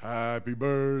happy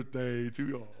birthday to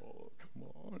you. Oh, come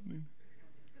on.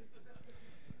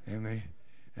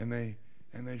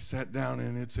 And they sat down,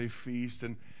 and it's a feast,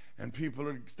 and people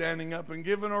are standing up and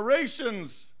giving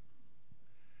orations.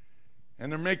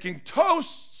 And they're making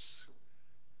toasts.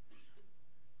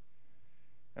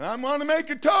 And I'm going to make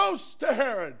a toast to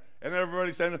Herod. And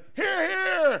everybody's saying, here,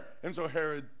 here. And so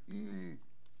Herod, and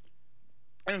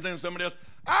then somebody else,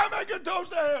 I make a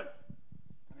toast to Herod.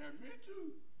 And me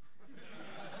too.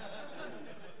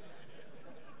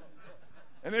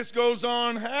 And this goes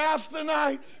on half the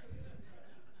night.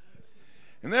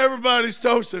 And everybody's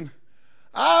toasting.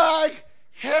 I like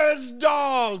Herod's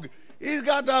dog. He's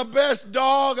got the best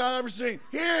dog I've ever seen.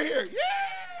 Here, here. Yay!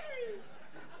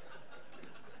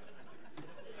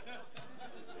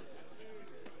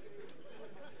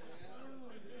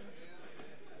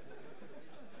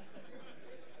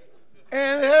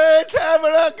 And Herod's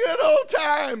having a good old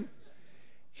time.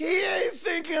 He ain't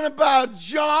thinking about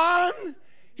John.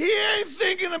 He ain't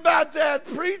thinking about that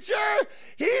preacher.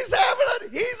 He's a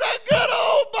good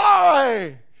old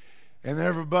boy. And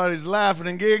everybody's laughing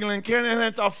and giggling. And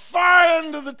at the far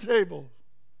end of the table,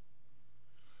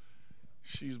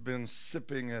 she's been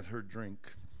sipping at her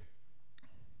drink,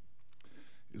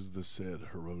 is the said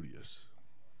Herodias.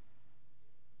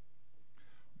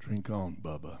 Drink on,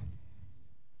 Bubba.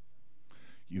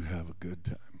 You have a good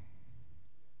time.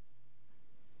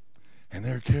 And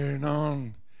they're carrying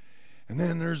on. And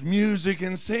then there's music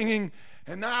and singing.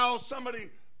 And now somebody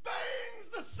bangs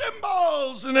the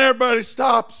cymbals and everybody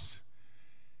stops.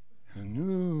 And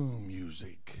new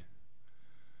music,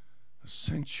 a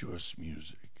sensuous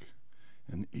music,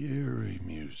 an eerie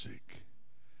music.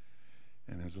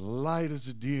 And as light as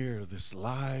a deer, this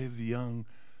lithe young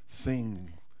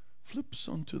thing flips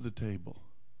onto the table.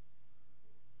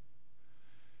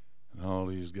 And all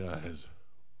these guys,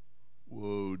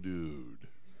 whoa, dude.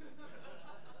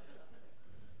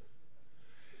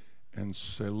 And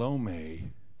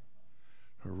Salome,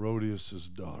 Herodias'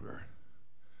 daughter,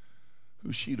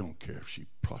 who she don't care if she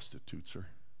prostitutes her.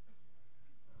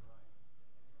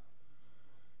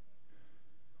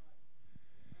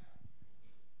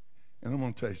 And I'm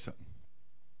going to tell you something.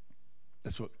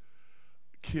 That's what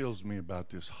kills me about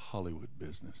this Hollywood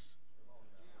business.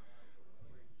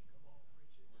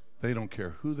 They don't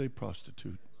care who they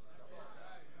prostitute.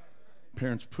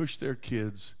 Parents push their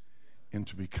kids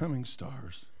into becoming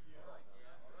stars.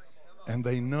 And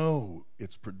they know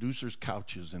it's producers'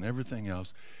 couches and everything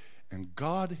else. And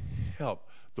God help.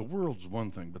 The world's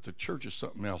one thing, but the church is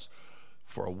something else.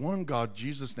 For a one God,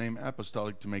 Jesus' name,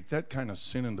 Apostolic, to make that kind of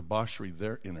sin and debauchery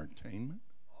their entertainment?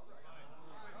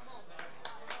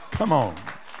 Come on.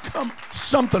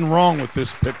 Something wrong with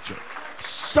this picture.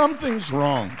 Something's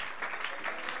wrong.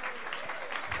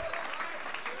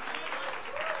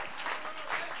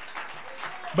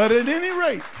 But at any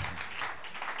rate,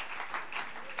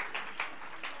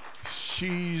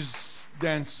 she's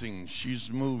dancing,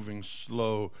 she's moving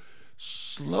slowly,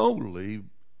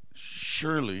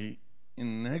 surely,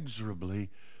 inexorably,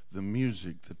 the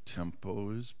music, the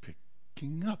tempo is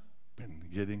picking up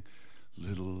and getting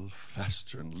little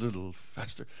faster and little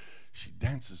faster. She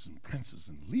dances and prances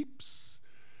and leaps,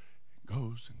 and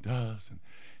goes and does,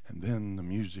 and then the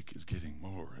music is getting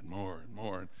more and more and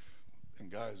more. And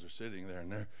guys are sitting there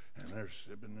and they're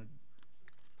sipping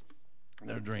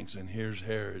their drinks, and here's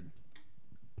Herod.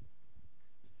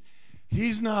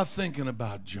 He's not thinking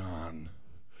about John.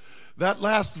 That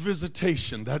last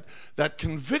visitation, that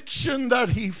conviction that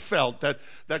he felt, that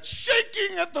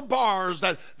shaking at the bars,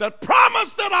 that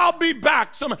promise that I'll be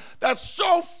back, that's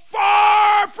so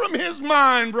far from his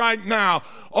mind right now.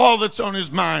 All that's on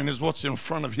his mind is what's in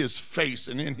front of his face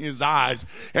and in his eyes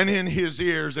and in his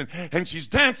ears. And she's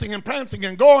dancing and prancing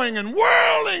and going and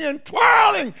whirling and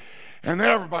twirling. And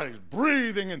everybody's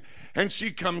breathing, and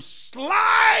she comes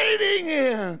sliding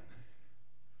in.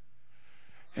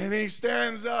 And he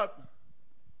stands up.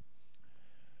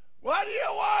 What do you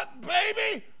want,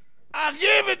 baby? I'll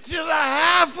give it to the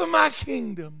half of my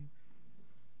kingdom.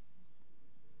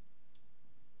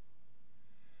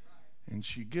 And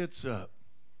she gets up.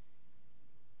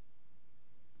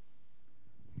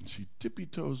 And she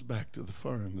tippy-toes back to the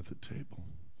far end of the table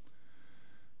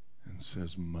and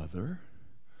says, Mother,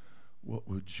 what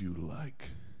would you like?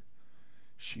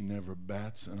 She never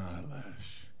bats an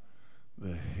eyelash.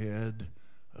 The head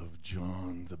of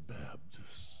John the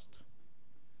Baptist.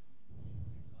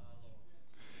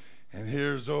 And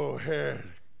here's old Herod.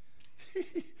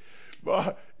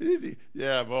 Boy,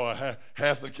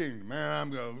 half the kingdom.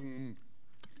 Man,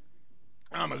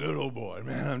 I'm a good old boy,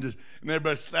 man. And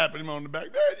everybody's slapping him on the back.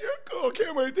 Dad, you're cool.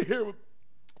 Can't wait to hear what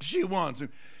she wants.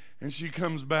 And she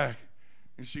comes back,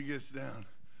 and she gets down,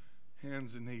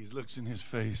 hands and knees, looks in his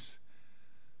face.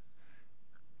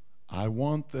 I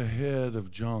want the head of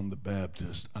John the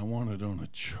Baptist. I want it on a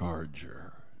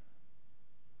charger.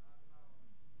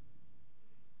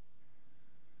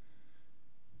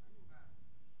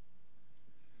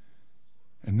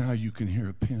 And now you can hear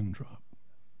a pin drop.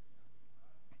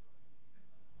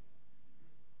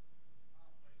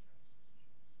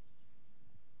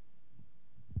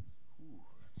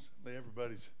 Suddenly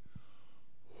everybody's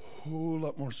a whole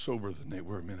lot more sober than they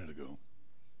were a minute ago.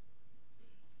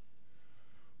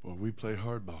 Well, we play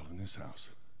hardball in this house.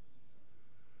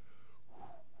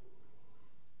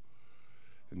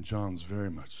 And John's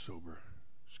very much sober.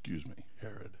 Excuse me,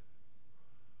 Herod.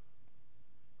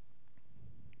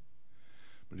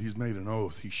 But he's made an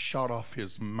oath. He shot off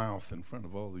his mouth in front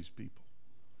of all these people.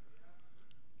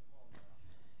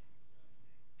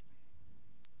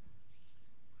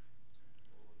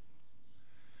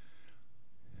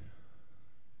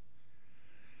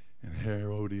 And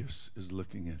Herodias is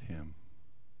looking at him.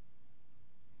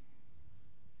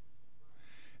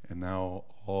 And now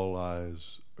all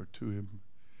eyes are to him.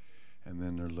 And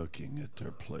then they're looking at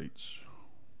their plates.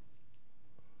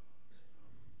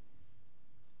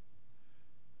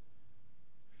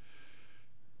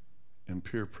 And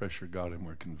peer pressure got him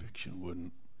where conviction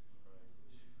wouldn't.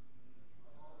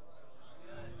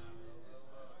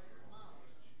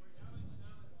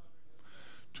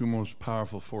 Two most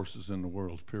powerful forces in the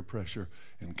world, peer pressure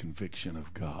and conviction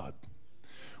of God.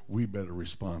 We better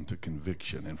respond to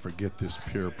conviction and forget this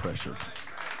peer pressure.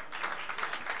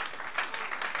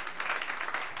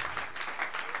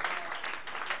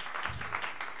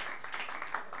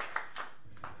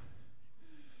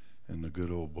 And the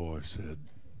good old boy said,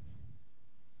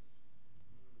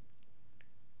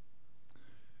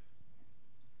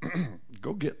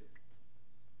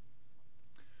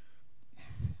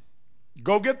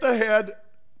 Go get the head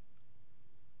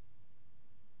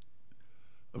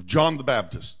of John the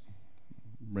Baptist.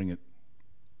 Bring it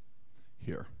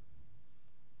here.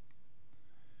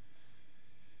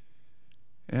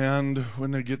 And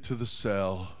when they get to the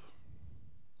cell,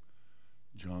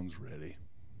 John's ready.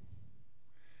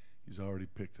 He's already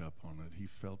picked up on it. He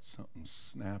felt something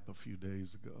snap a few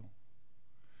days ago.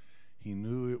 He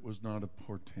knew it was not a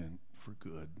portent for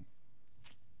good.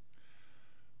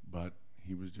 But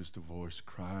he was just a voice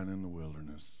crying in the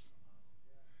wilderness.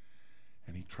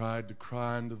 And he tried to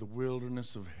cry into the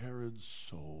wilderness of Herod's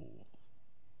soul.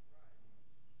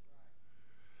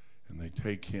 And they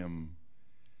take him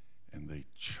and they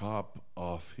chop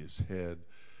off his head.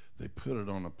 They put it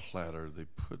on a platter. They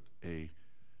put a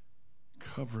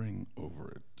covering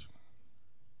over it.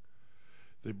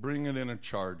 They bring it in a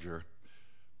charger.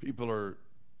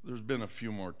 There's been a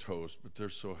few more toasts, but they're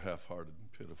so half-hearted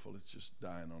and pitiful. It's just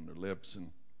dying on their lips.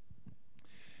 And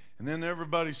then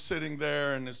everybody's sitting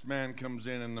there, and this man comes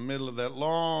in the middle of that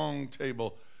long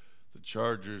table. The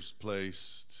charger's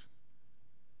placed.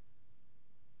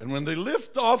 And when they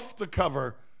lift off the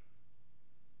cover,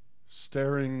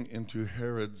 staring into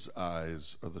Herod's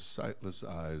eyes are the sightless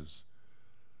eyes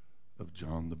of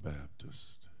John the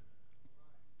Baptist.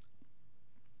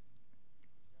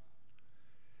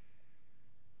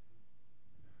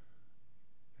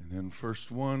 And then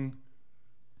first one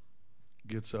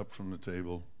gets up from the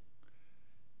table,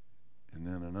 and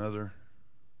then another.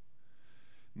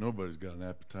 Nobody's got an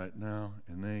appetite now,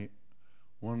 and they,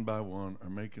 one by one, are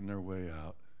making their way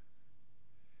out.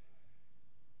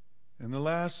 And the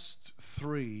last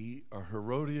three are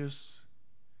Herodias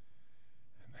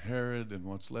and Herod and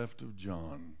what's left of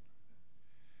John.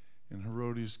 And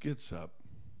Herodias gets up,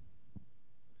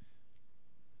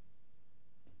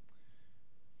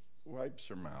 wipes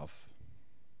her mouth,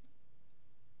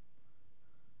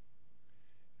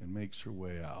 and makes her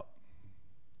way out.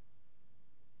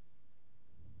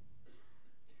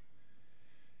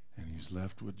 And he's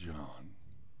left with John.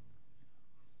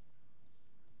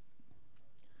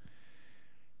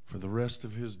 For the rest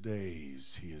of his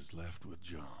days, he is left with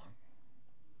John.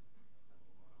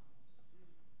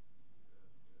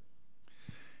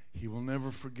 He will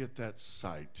never forget that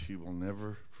sight. He will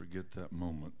never forget that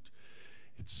moment.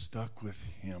 It stuck with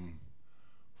him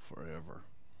forever.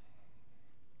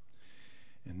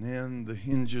 And then the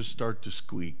hinges start to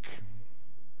squeak.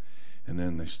 And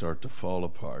then they start to fall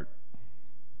apart.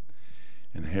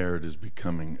 And Herod is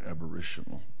becoming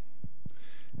aberrational.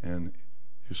 And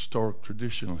historic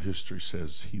traditional history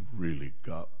says he really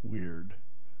got weird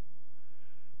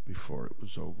before it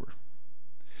was over.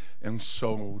 And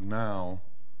so now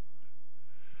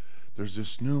there's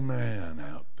this new man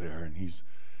out there, and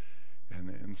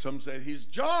and some say he's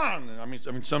John. I mean,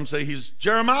 some say he's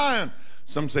Jeremiah, and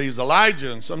some say he's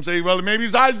Elijah, and some say, well, maybe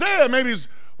he's Isaiah, maybe he's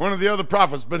one of the other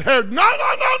prophets. But Herod,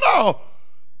 no.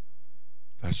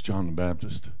 That's John the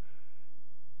Baptist.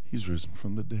 He's risen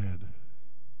from the dead.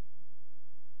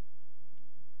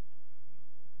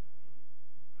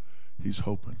 He's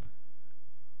hoping.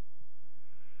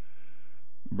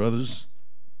 Brothers,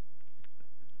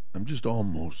 I'm just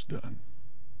almost done.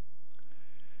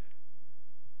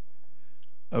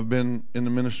 I've been in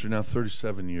the ministry now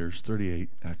 37 years, 38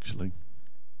 actually,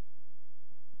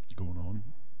 going on.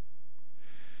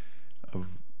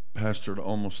 I've pastored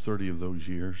almost 30 of those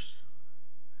years.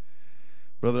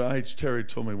 Brother I.H. Terry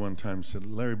told me one time, said,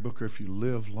 Larry Booker, if you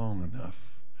live long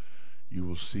enough, you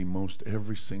will see most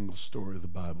every single story of the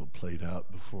Bible played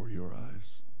out before your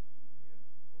eyes.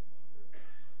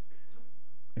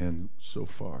 And so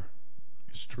far,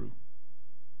 it's true.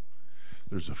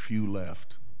 There's a few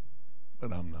left,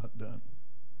 but I'm not done.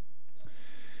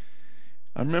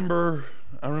 I remember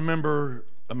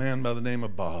a man by the name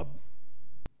of Bob.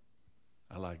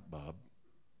 I like Bob.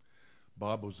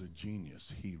 Bob was a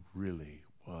genius. He really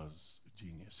was a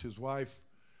genius. His wife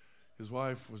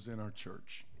was in our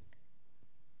church.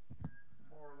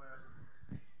 More or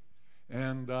less.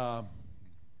 And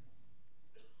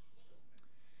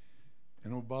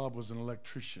Bob was an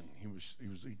electrician.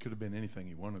 He could have been anything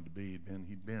he wanted to be.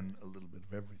 He'd been a little bit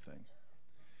of everything.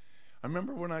 I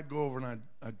remember when I'd go over and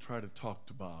I'd try to talk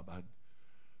to Bob.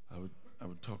 I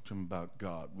would talk to him about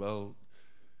God. Well,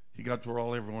 he got to where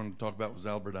all everyone would talk about was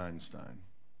Albert Einstein.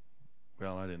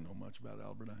 Well, I didn't know much about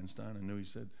Albert Einstein. I knew he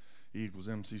said E equals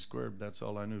MC squared. That's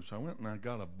all I knew. So I went and I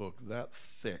got a book that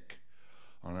thick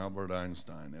on Albert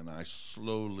Einstein, and I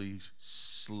slowly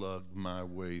slugged my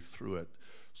way through it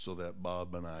so that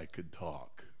Bob and I could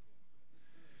talk.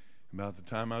 About the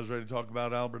time I was ready to talk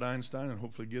about Albert Einstein and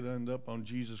hopefully end up on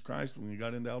Jesus Christ, when we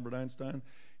got into Albert Einstein,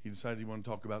 he decided he wanted to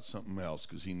talk about something else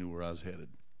because he knew where I was headed.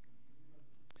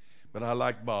 But I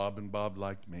liked Bob, and Bob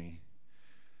liked me.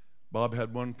 Bob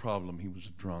had one problem. He was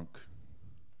drunk.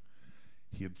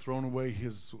 He had thrown away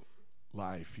his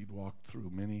life. He'd walked through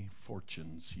many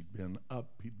fortunes. He'd been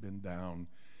up, he'd been down,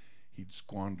 he'd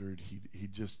squandered.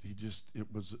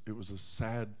 It was a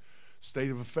sad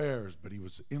state of affairs, but he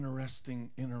was interesting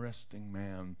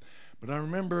man. But I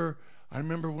remember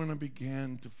when I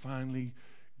began to finally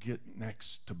get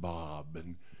next to Bob,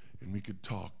 and we could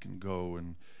talk and go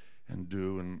and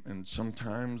do, and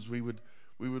sometimes we would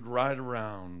ride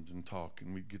around and talk,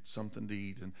 and we'd get something to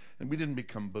eat, and we didn't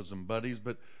become bosom buddies,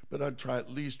 but I'd try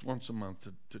at least once a month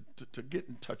to get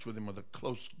in touch with him with a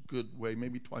close, good way,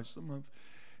 maybe twice a month.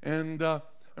 And I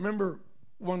remember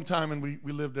one time, and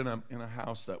we lived in a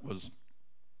house that was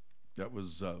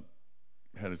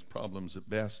had its problems at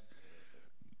best,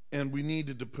 and we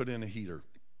needed to put in a heater.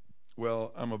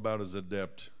 Well, I'm about as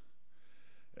adept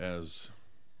as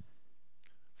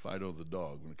Fido the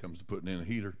dog when it comes to putting in a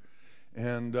heater.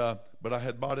 And but I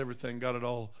had bought everything, got it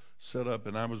all set up,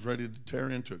 and I was ready to tear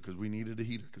into it because we needed a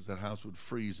heater because that house would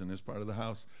freeze in this part of the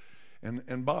house.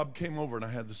 And Bob came over, and I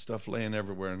had the stuff laying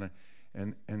everywhere,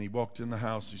 and he walked in the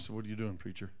house. He said, "What are you doing,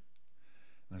 preacher?"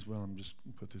 And I said, "Well, I'm just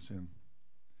going to put this in."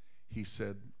 He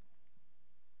said,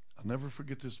 "I'll never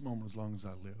forget this moment as long as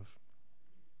I live."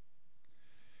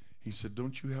 He said,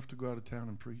 "Don't you have to go out of town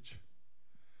and preach?"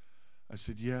 I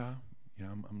said, Yeah,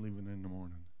 I'm leaving in the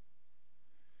morning."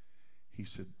 He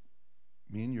said,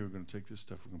 "Me and you are going to take this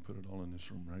stuff. We're going to put it all in this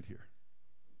room right here.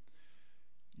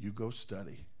 You go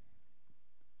study,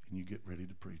 and you get ready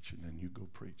to preach, and then you go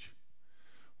preach.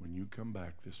 When you come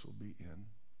back, this will be in."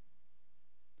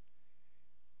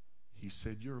 He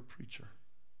said, "You're a preacher.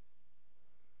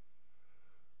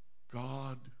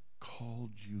 God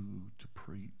called you to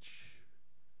preach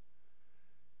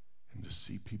and to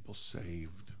see people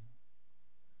saved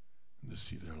and to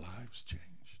see their lives changed."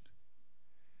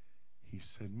 He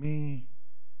said, "Me,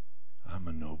 I'm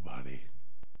a nobody.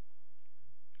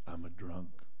 I'm a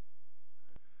drunk.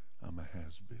 I'm a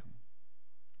has-been."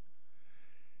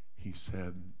 He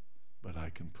said, "But I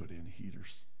can put in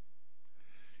heaters.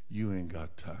 You ain't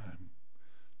got time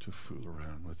to fool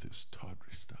around with this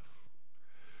tawdry stuff.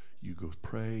 You go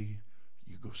pray,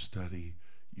 you go study,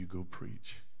 you go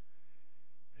preach,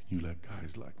 and you let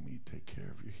guys like me take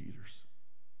care of your heaters."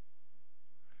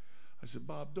 I said,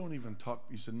 "Bob, don't even talk."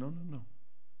 He said, No.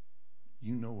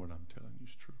 You know what I'm telling you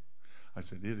is true." I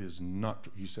said, "It is not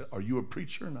true." He said, "Are you a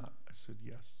preacher or not?" I said,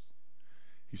 "Yes."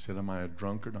 He said, "Am I a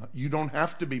drunk or not?" "You don't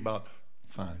have to be, Bob."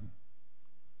 "Fine.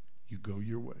 You go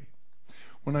your way."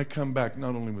 When I come back,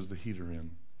 not only was the heater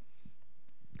in,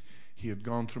 he had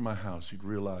gone through my house. He'd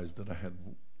realized that I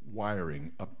had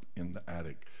wiring up in the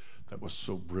attic that was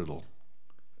so brittle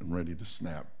and ready to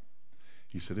snap.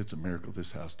 He said, "It's a miracle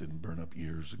this house didn't burn up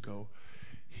years ago."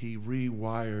 He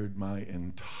rewired my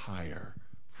entire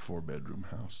 4-bedroom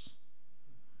house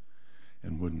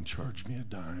and wouldn't charge me a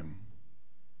dime.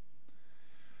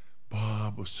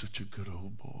 Bob was such a good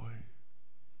old boy.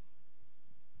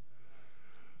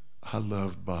 I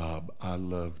loved Bob. I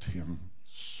loved him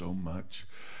so much.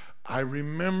 I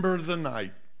remember the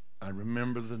night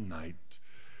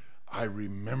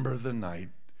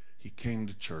he came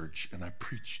to church and I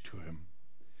preached to him.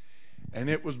 And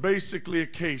it was basically a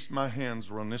case, my hands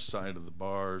were on this side of the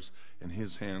bars and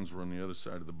his hands were on the other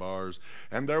side of the bars.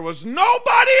 And there was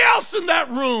nobody else in that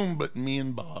room but me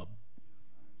and Bob.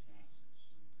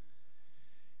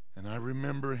 And I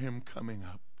remember him coming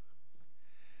up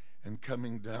and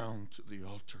coming down to the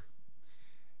altar.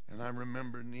 And I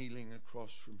remember kneeling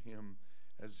across from him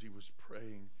as he was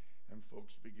praying, and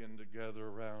folks began to gather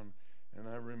around. And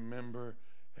I remember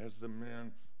as the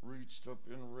man reached up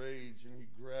in rage and he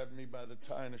grabbed me by the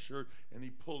tie in a shirt and he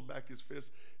pulled back his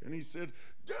fist and he said,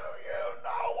 "Do you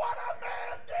know what a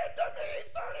man did to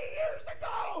me 30 years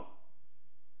ago?"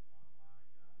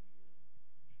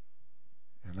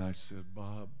 And I said,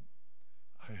 "Bob,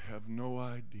 I have no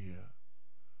idea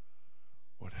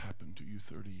what happened to you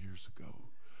 30 years ago,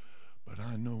 but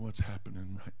I know what's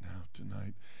happening right now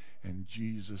tonight. And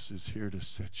Jesus is here to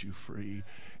set you free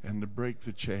and to break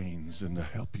the chains and to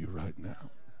help you right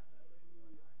now."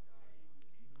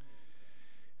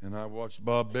 And I watched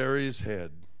Bob bury his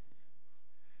head.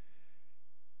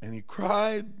 And he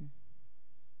cried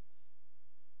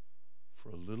for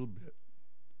a little bit.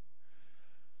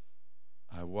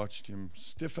 I watched him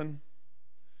stiffen.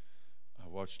 I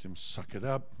watched him suck it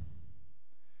up.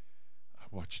 I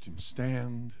watched him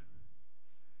stand.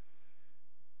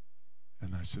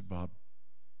 And I said, "Bob,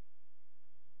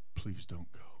 please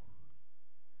don't go."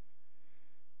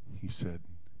 He said,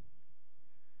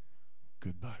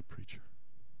 "Goodbye, preacher."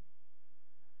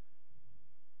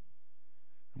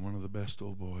 And one of the best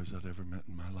old boys I'd ever met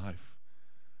in my life,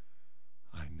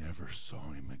 I never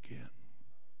saw him again.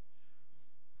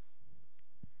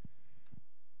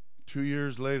 2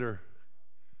 years later,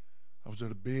 I was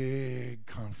at a big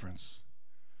conference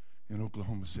in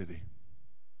Oklahoma City.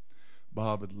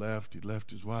 Bob had left. He'd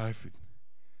left his wife.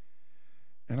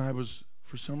 And I was,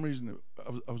 for some reason,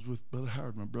 I was with Brother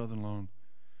Howard, my brother-in-law. And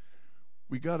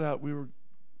we got out. We were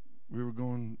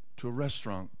going to a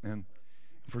restaurant. And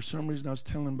for some reason, I was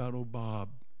telling him about old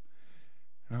Bob.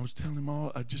 And I was telling him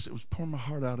it was pouring my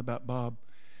heart out about Bob.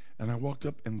 And I walked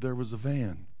up, and there was a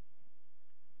van.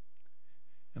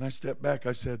 And I stepped back.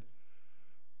 I said,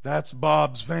 "That's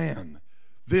Bob's van.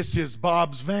 This is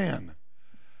Bob's van."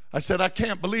 I said, "I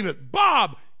can't believe it.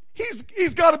 Bob,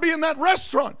 he's got to be in that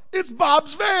restaurant. It's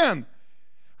Bob's van."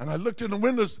 And I looked in the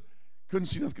windows, couldn't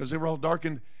see nothing because they were all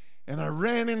darkened. And I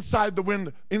ran inside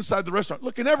the restaurant,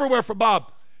 looking everywhere for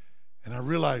Bob. And I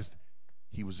realized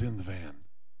he was in the van.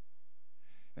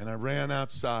 And I ran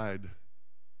outside,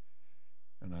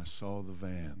 and I saw the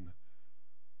van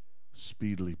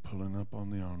speedily pulling up on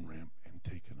the on-ramp and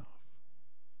taking off.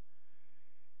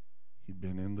 He'd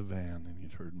been in the van, and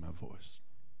he'd heard my voice.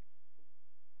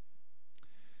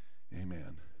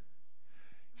 Amen.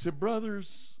 He said,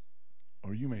 "Brothers,"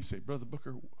 or you may say, "Brother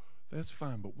Booker, that's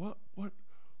fine, but what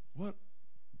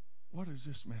is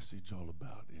this message all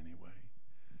about anyway?"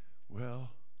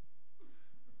 Well,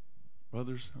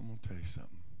 brothers, I'm going to tell you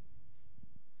something.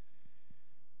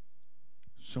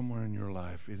 Somewhere in your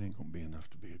life, it ain't going to be enough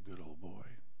to be a good old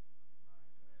boy.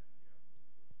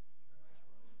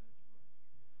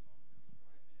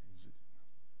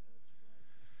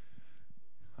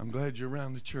 I'm glad you're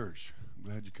around the church. I'm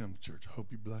glad you come to church. I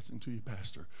hope you're blessing to your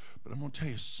pastor. But I'm going to tell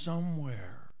you,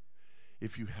 somewhere,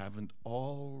 if you haven't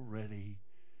already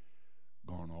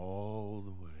gone all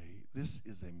the way, this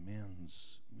is a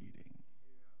men's meeting.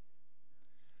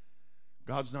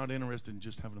 God's not interested in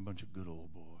just having a bunch of good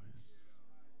old boys.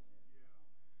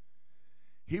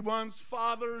 He wants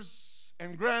fathers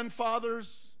and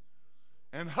grandfathers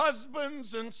and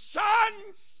husbands and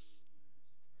sons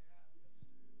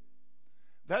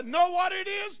that know what it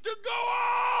is to go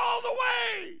all the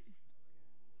way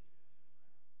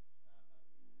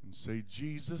and say,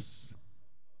 "Jesus,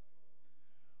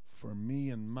 for me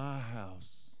and my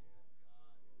house,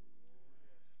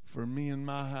 for me and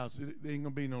my house." It ain't going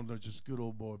to be no just good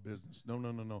old boy business.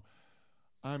 No.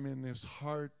 I'm in this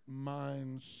heart,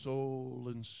 mind, soul,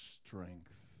 and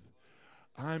strength.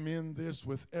 I'm in this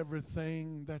with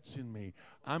everything that's in me.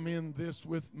 I'm in this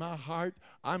with my heart.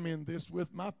 I'm in this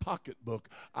with my pocketbook.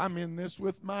 I'm in this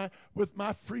with my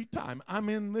free time. I'm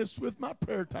in this with my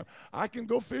prayer time. I can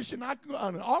go fishing. I can go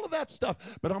on all of that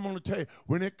stuff. But I'm going to tell you,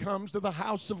 when it comes to the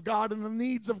house of God and the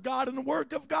needs of God and the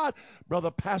work of God,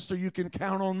 brother pastor, you can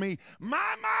count on me.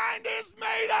 My mind is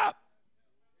made up.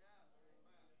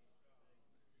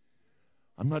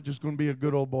 I'm not just going to be a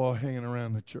good old boy hanging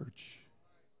around the church.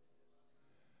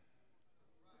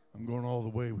 I'm going all the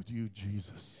way with you,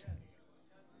 Jesus.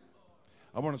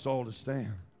 I want us all to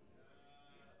stand.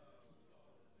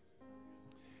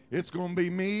 It's going to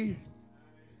be me,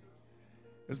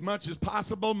 as much as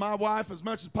possible, my wife, as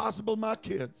much as possible, my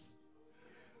kids.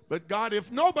 But God,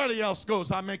 if nobody else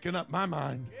goes, I'm making up my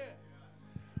mind.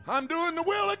 I'm doing the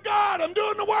will of God. I'm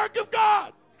doing the work of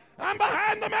God. I'm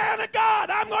behind the man of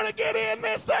God. I'm going to get in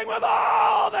this thing with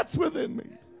all that's within me.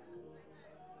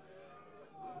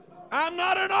 I'm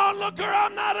not an onlooker.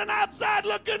 I'm not an outside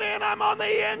looking in. I'm on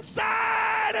the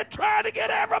inside and trying to get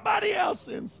everybody else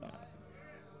inside.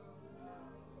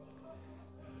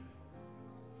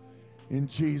 In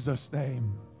Jesus'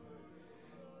 name.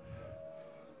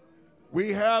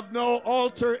 We have no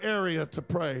altar area to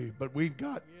pray, but we've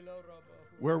got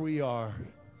where we are.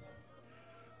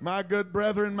 My good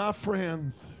brethren, my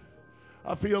friends,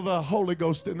 I feel the Holy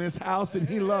Ghost in this house, and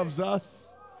He loves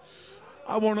us.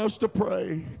 I want us to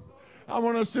pray. I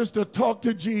want us just to talk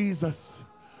to Jesus.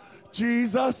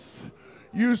 Jesus,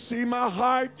 you see my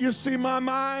heart, you see my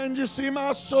mind, you see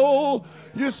my soul,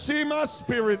 you see my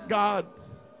spirit, God.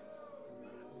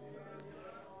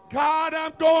 God,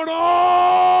 I'm going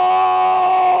all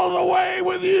the way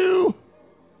with you.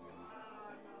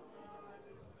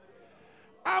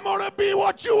 I'm going to be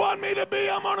what you want me to be.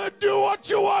 I'm going to do what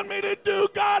you want me to do.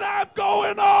 God, I'm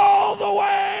going all the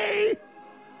way.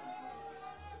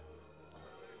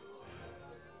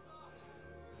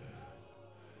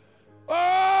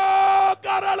 Oh,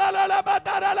 God.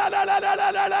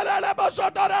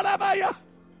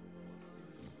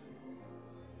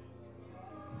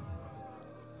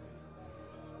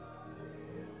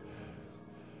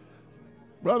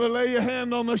 Brother, lay your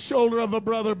hand on the shoulder of a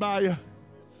brother by you.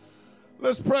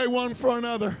 Let's pray one for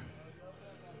another.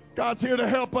 God's here to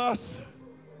help us.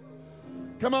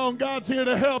 Come on, God's here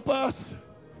to help us.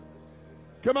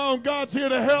 Come on, God's here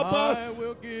to help us. I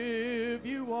will give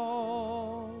you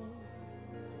all.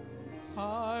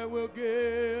 I will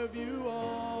give you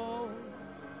all.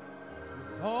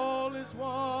 If all is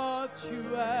what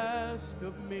you ask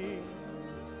of me,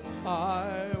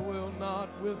 I will not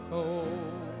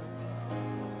withhold.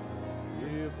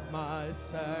 If my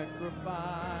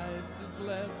sacrifice is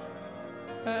less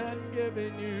than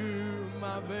giving you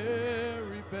my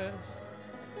very best,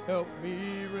 help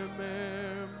me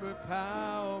remember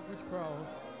Calvary's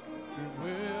cross. Be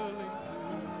willing to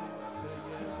say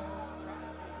yes.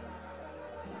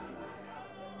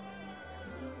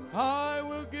 I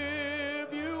will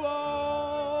give you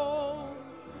all.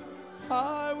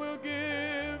 I will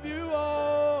give you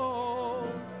all.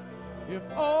 If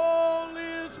all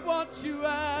is what you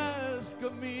ask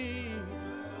of me,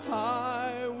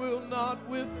 I will not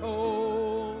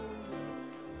withhold.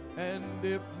 And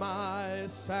if my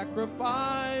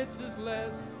sacrifice is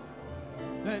less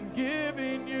than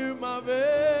giving you my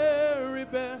very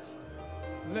best,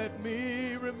 let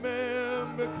me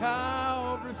remember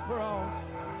Calvary's cross.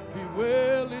 Be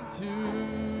willing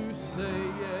to say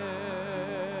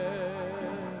yes.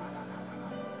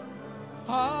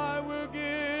 I will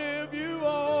give you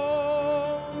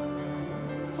all.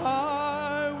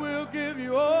 I will give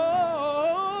you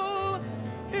all.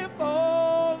 If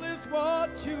all is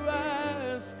what you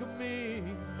ask of me,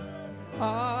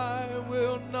 I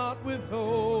will not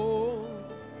withhold.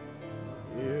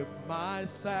 If my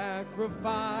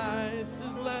sacrifice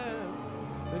is less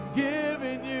than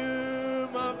giving you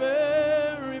my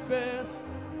very best,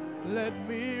 let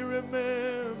me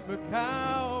remember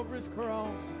Calvary's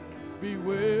cross. Be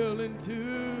willing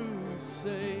to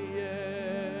say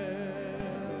yes.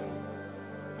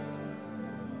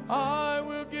 I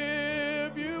will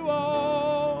give you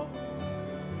all.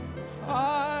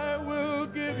 I will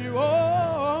give you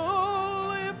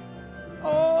all. If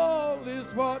all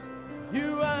is what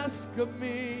you ask of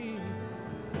me,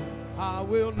 I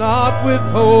will not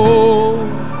withhold.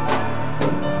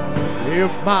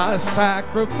 If my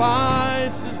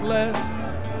sacrifice is less,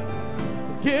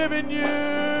 giving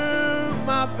you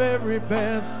my very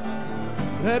best,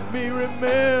 let me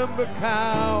remember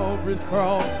Calvary's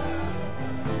cross.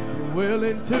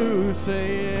 Willing to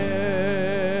say yes.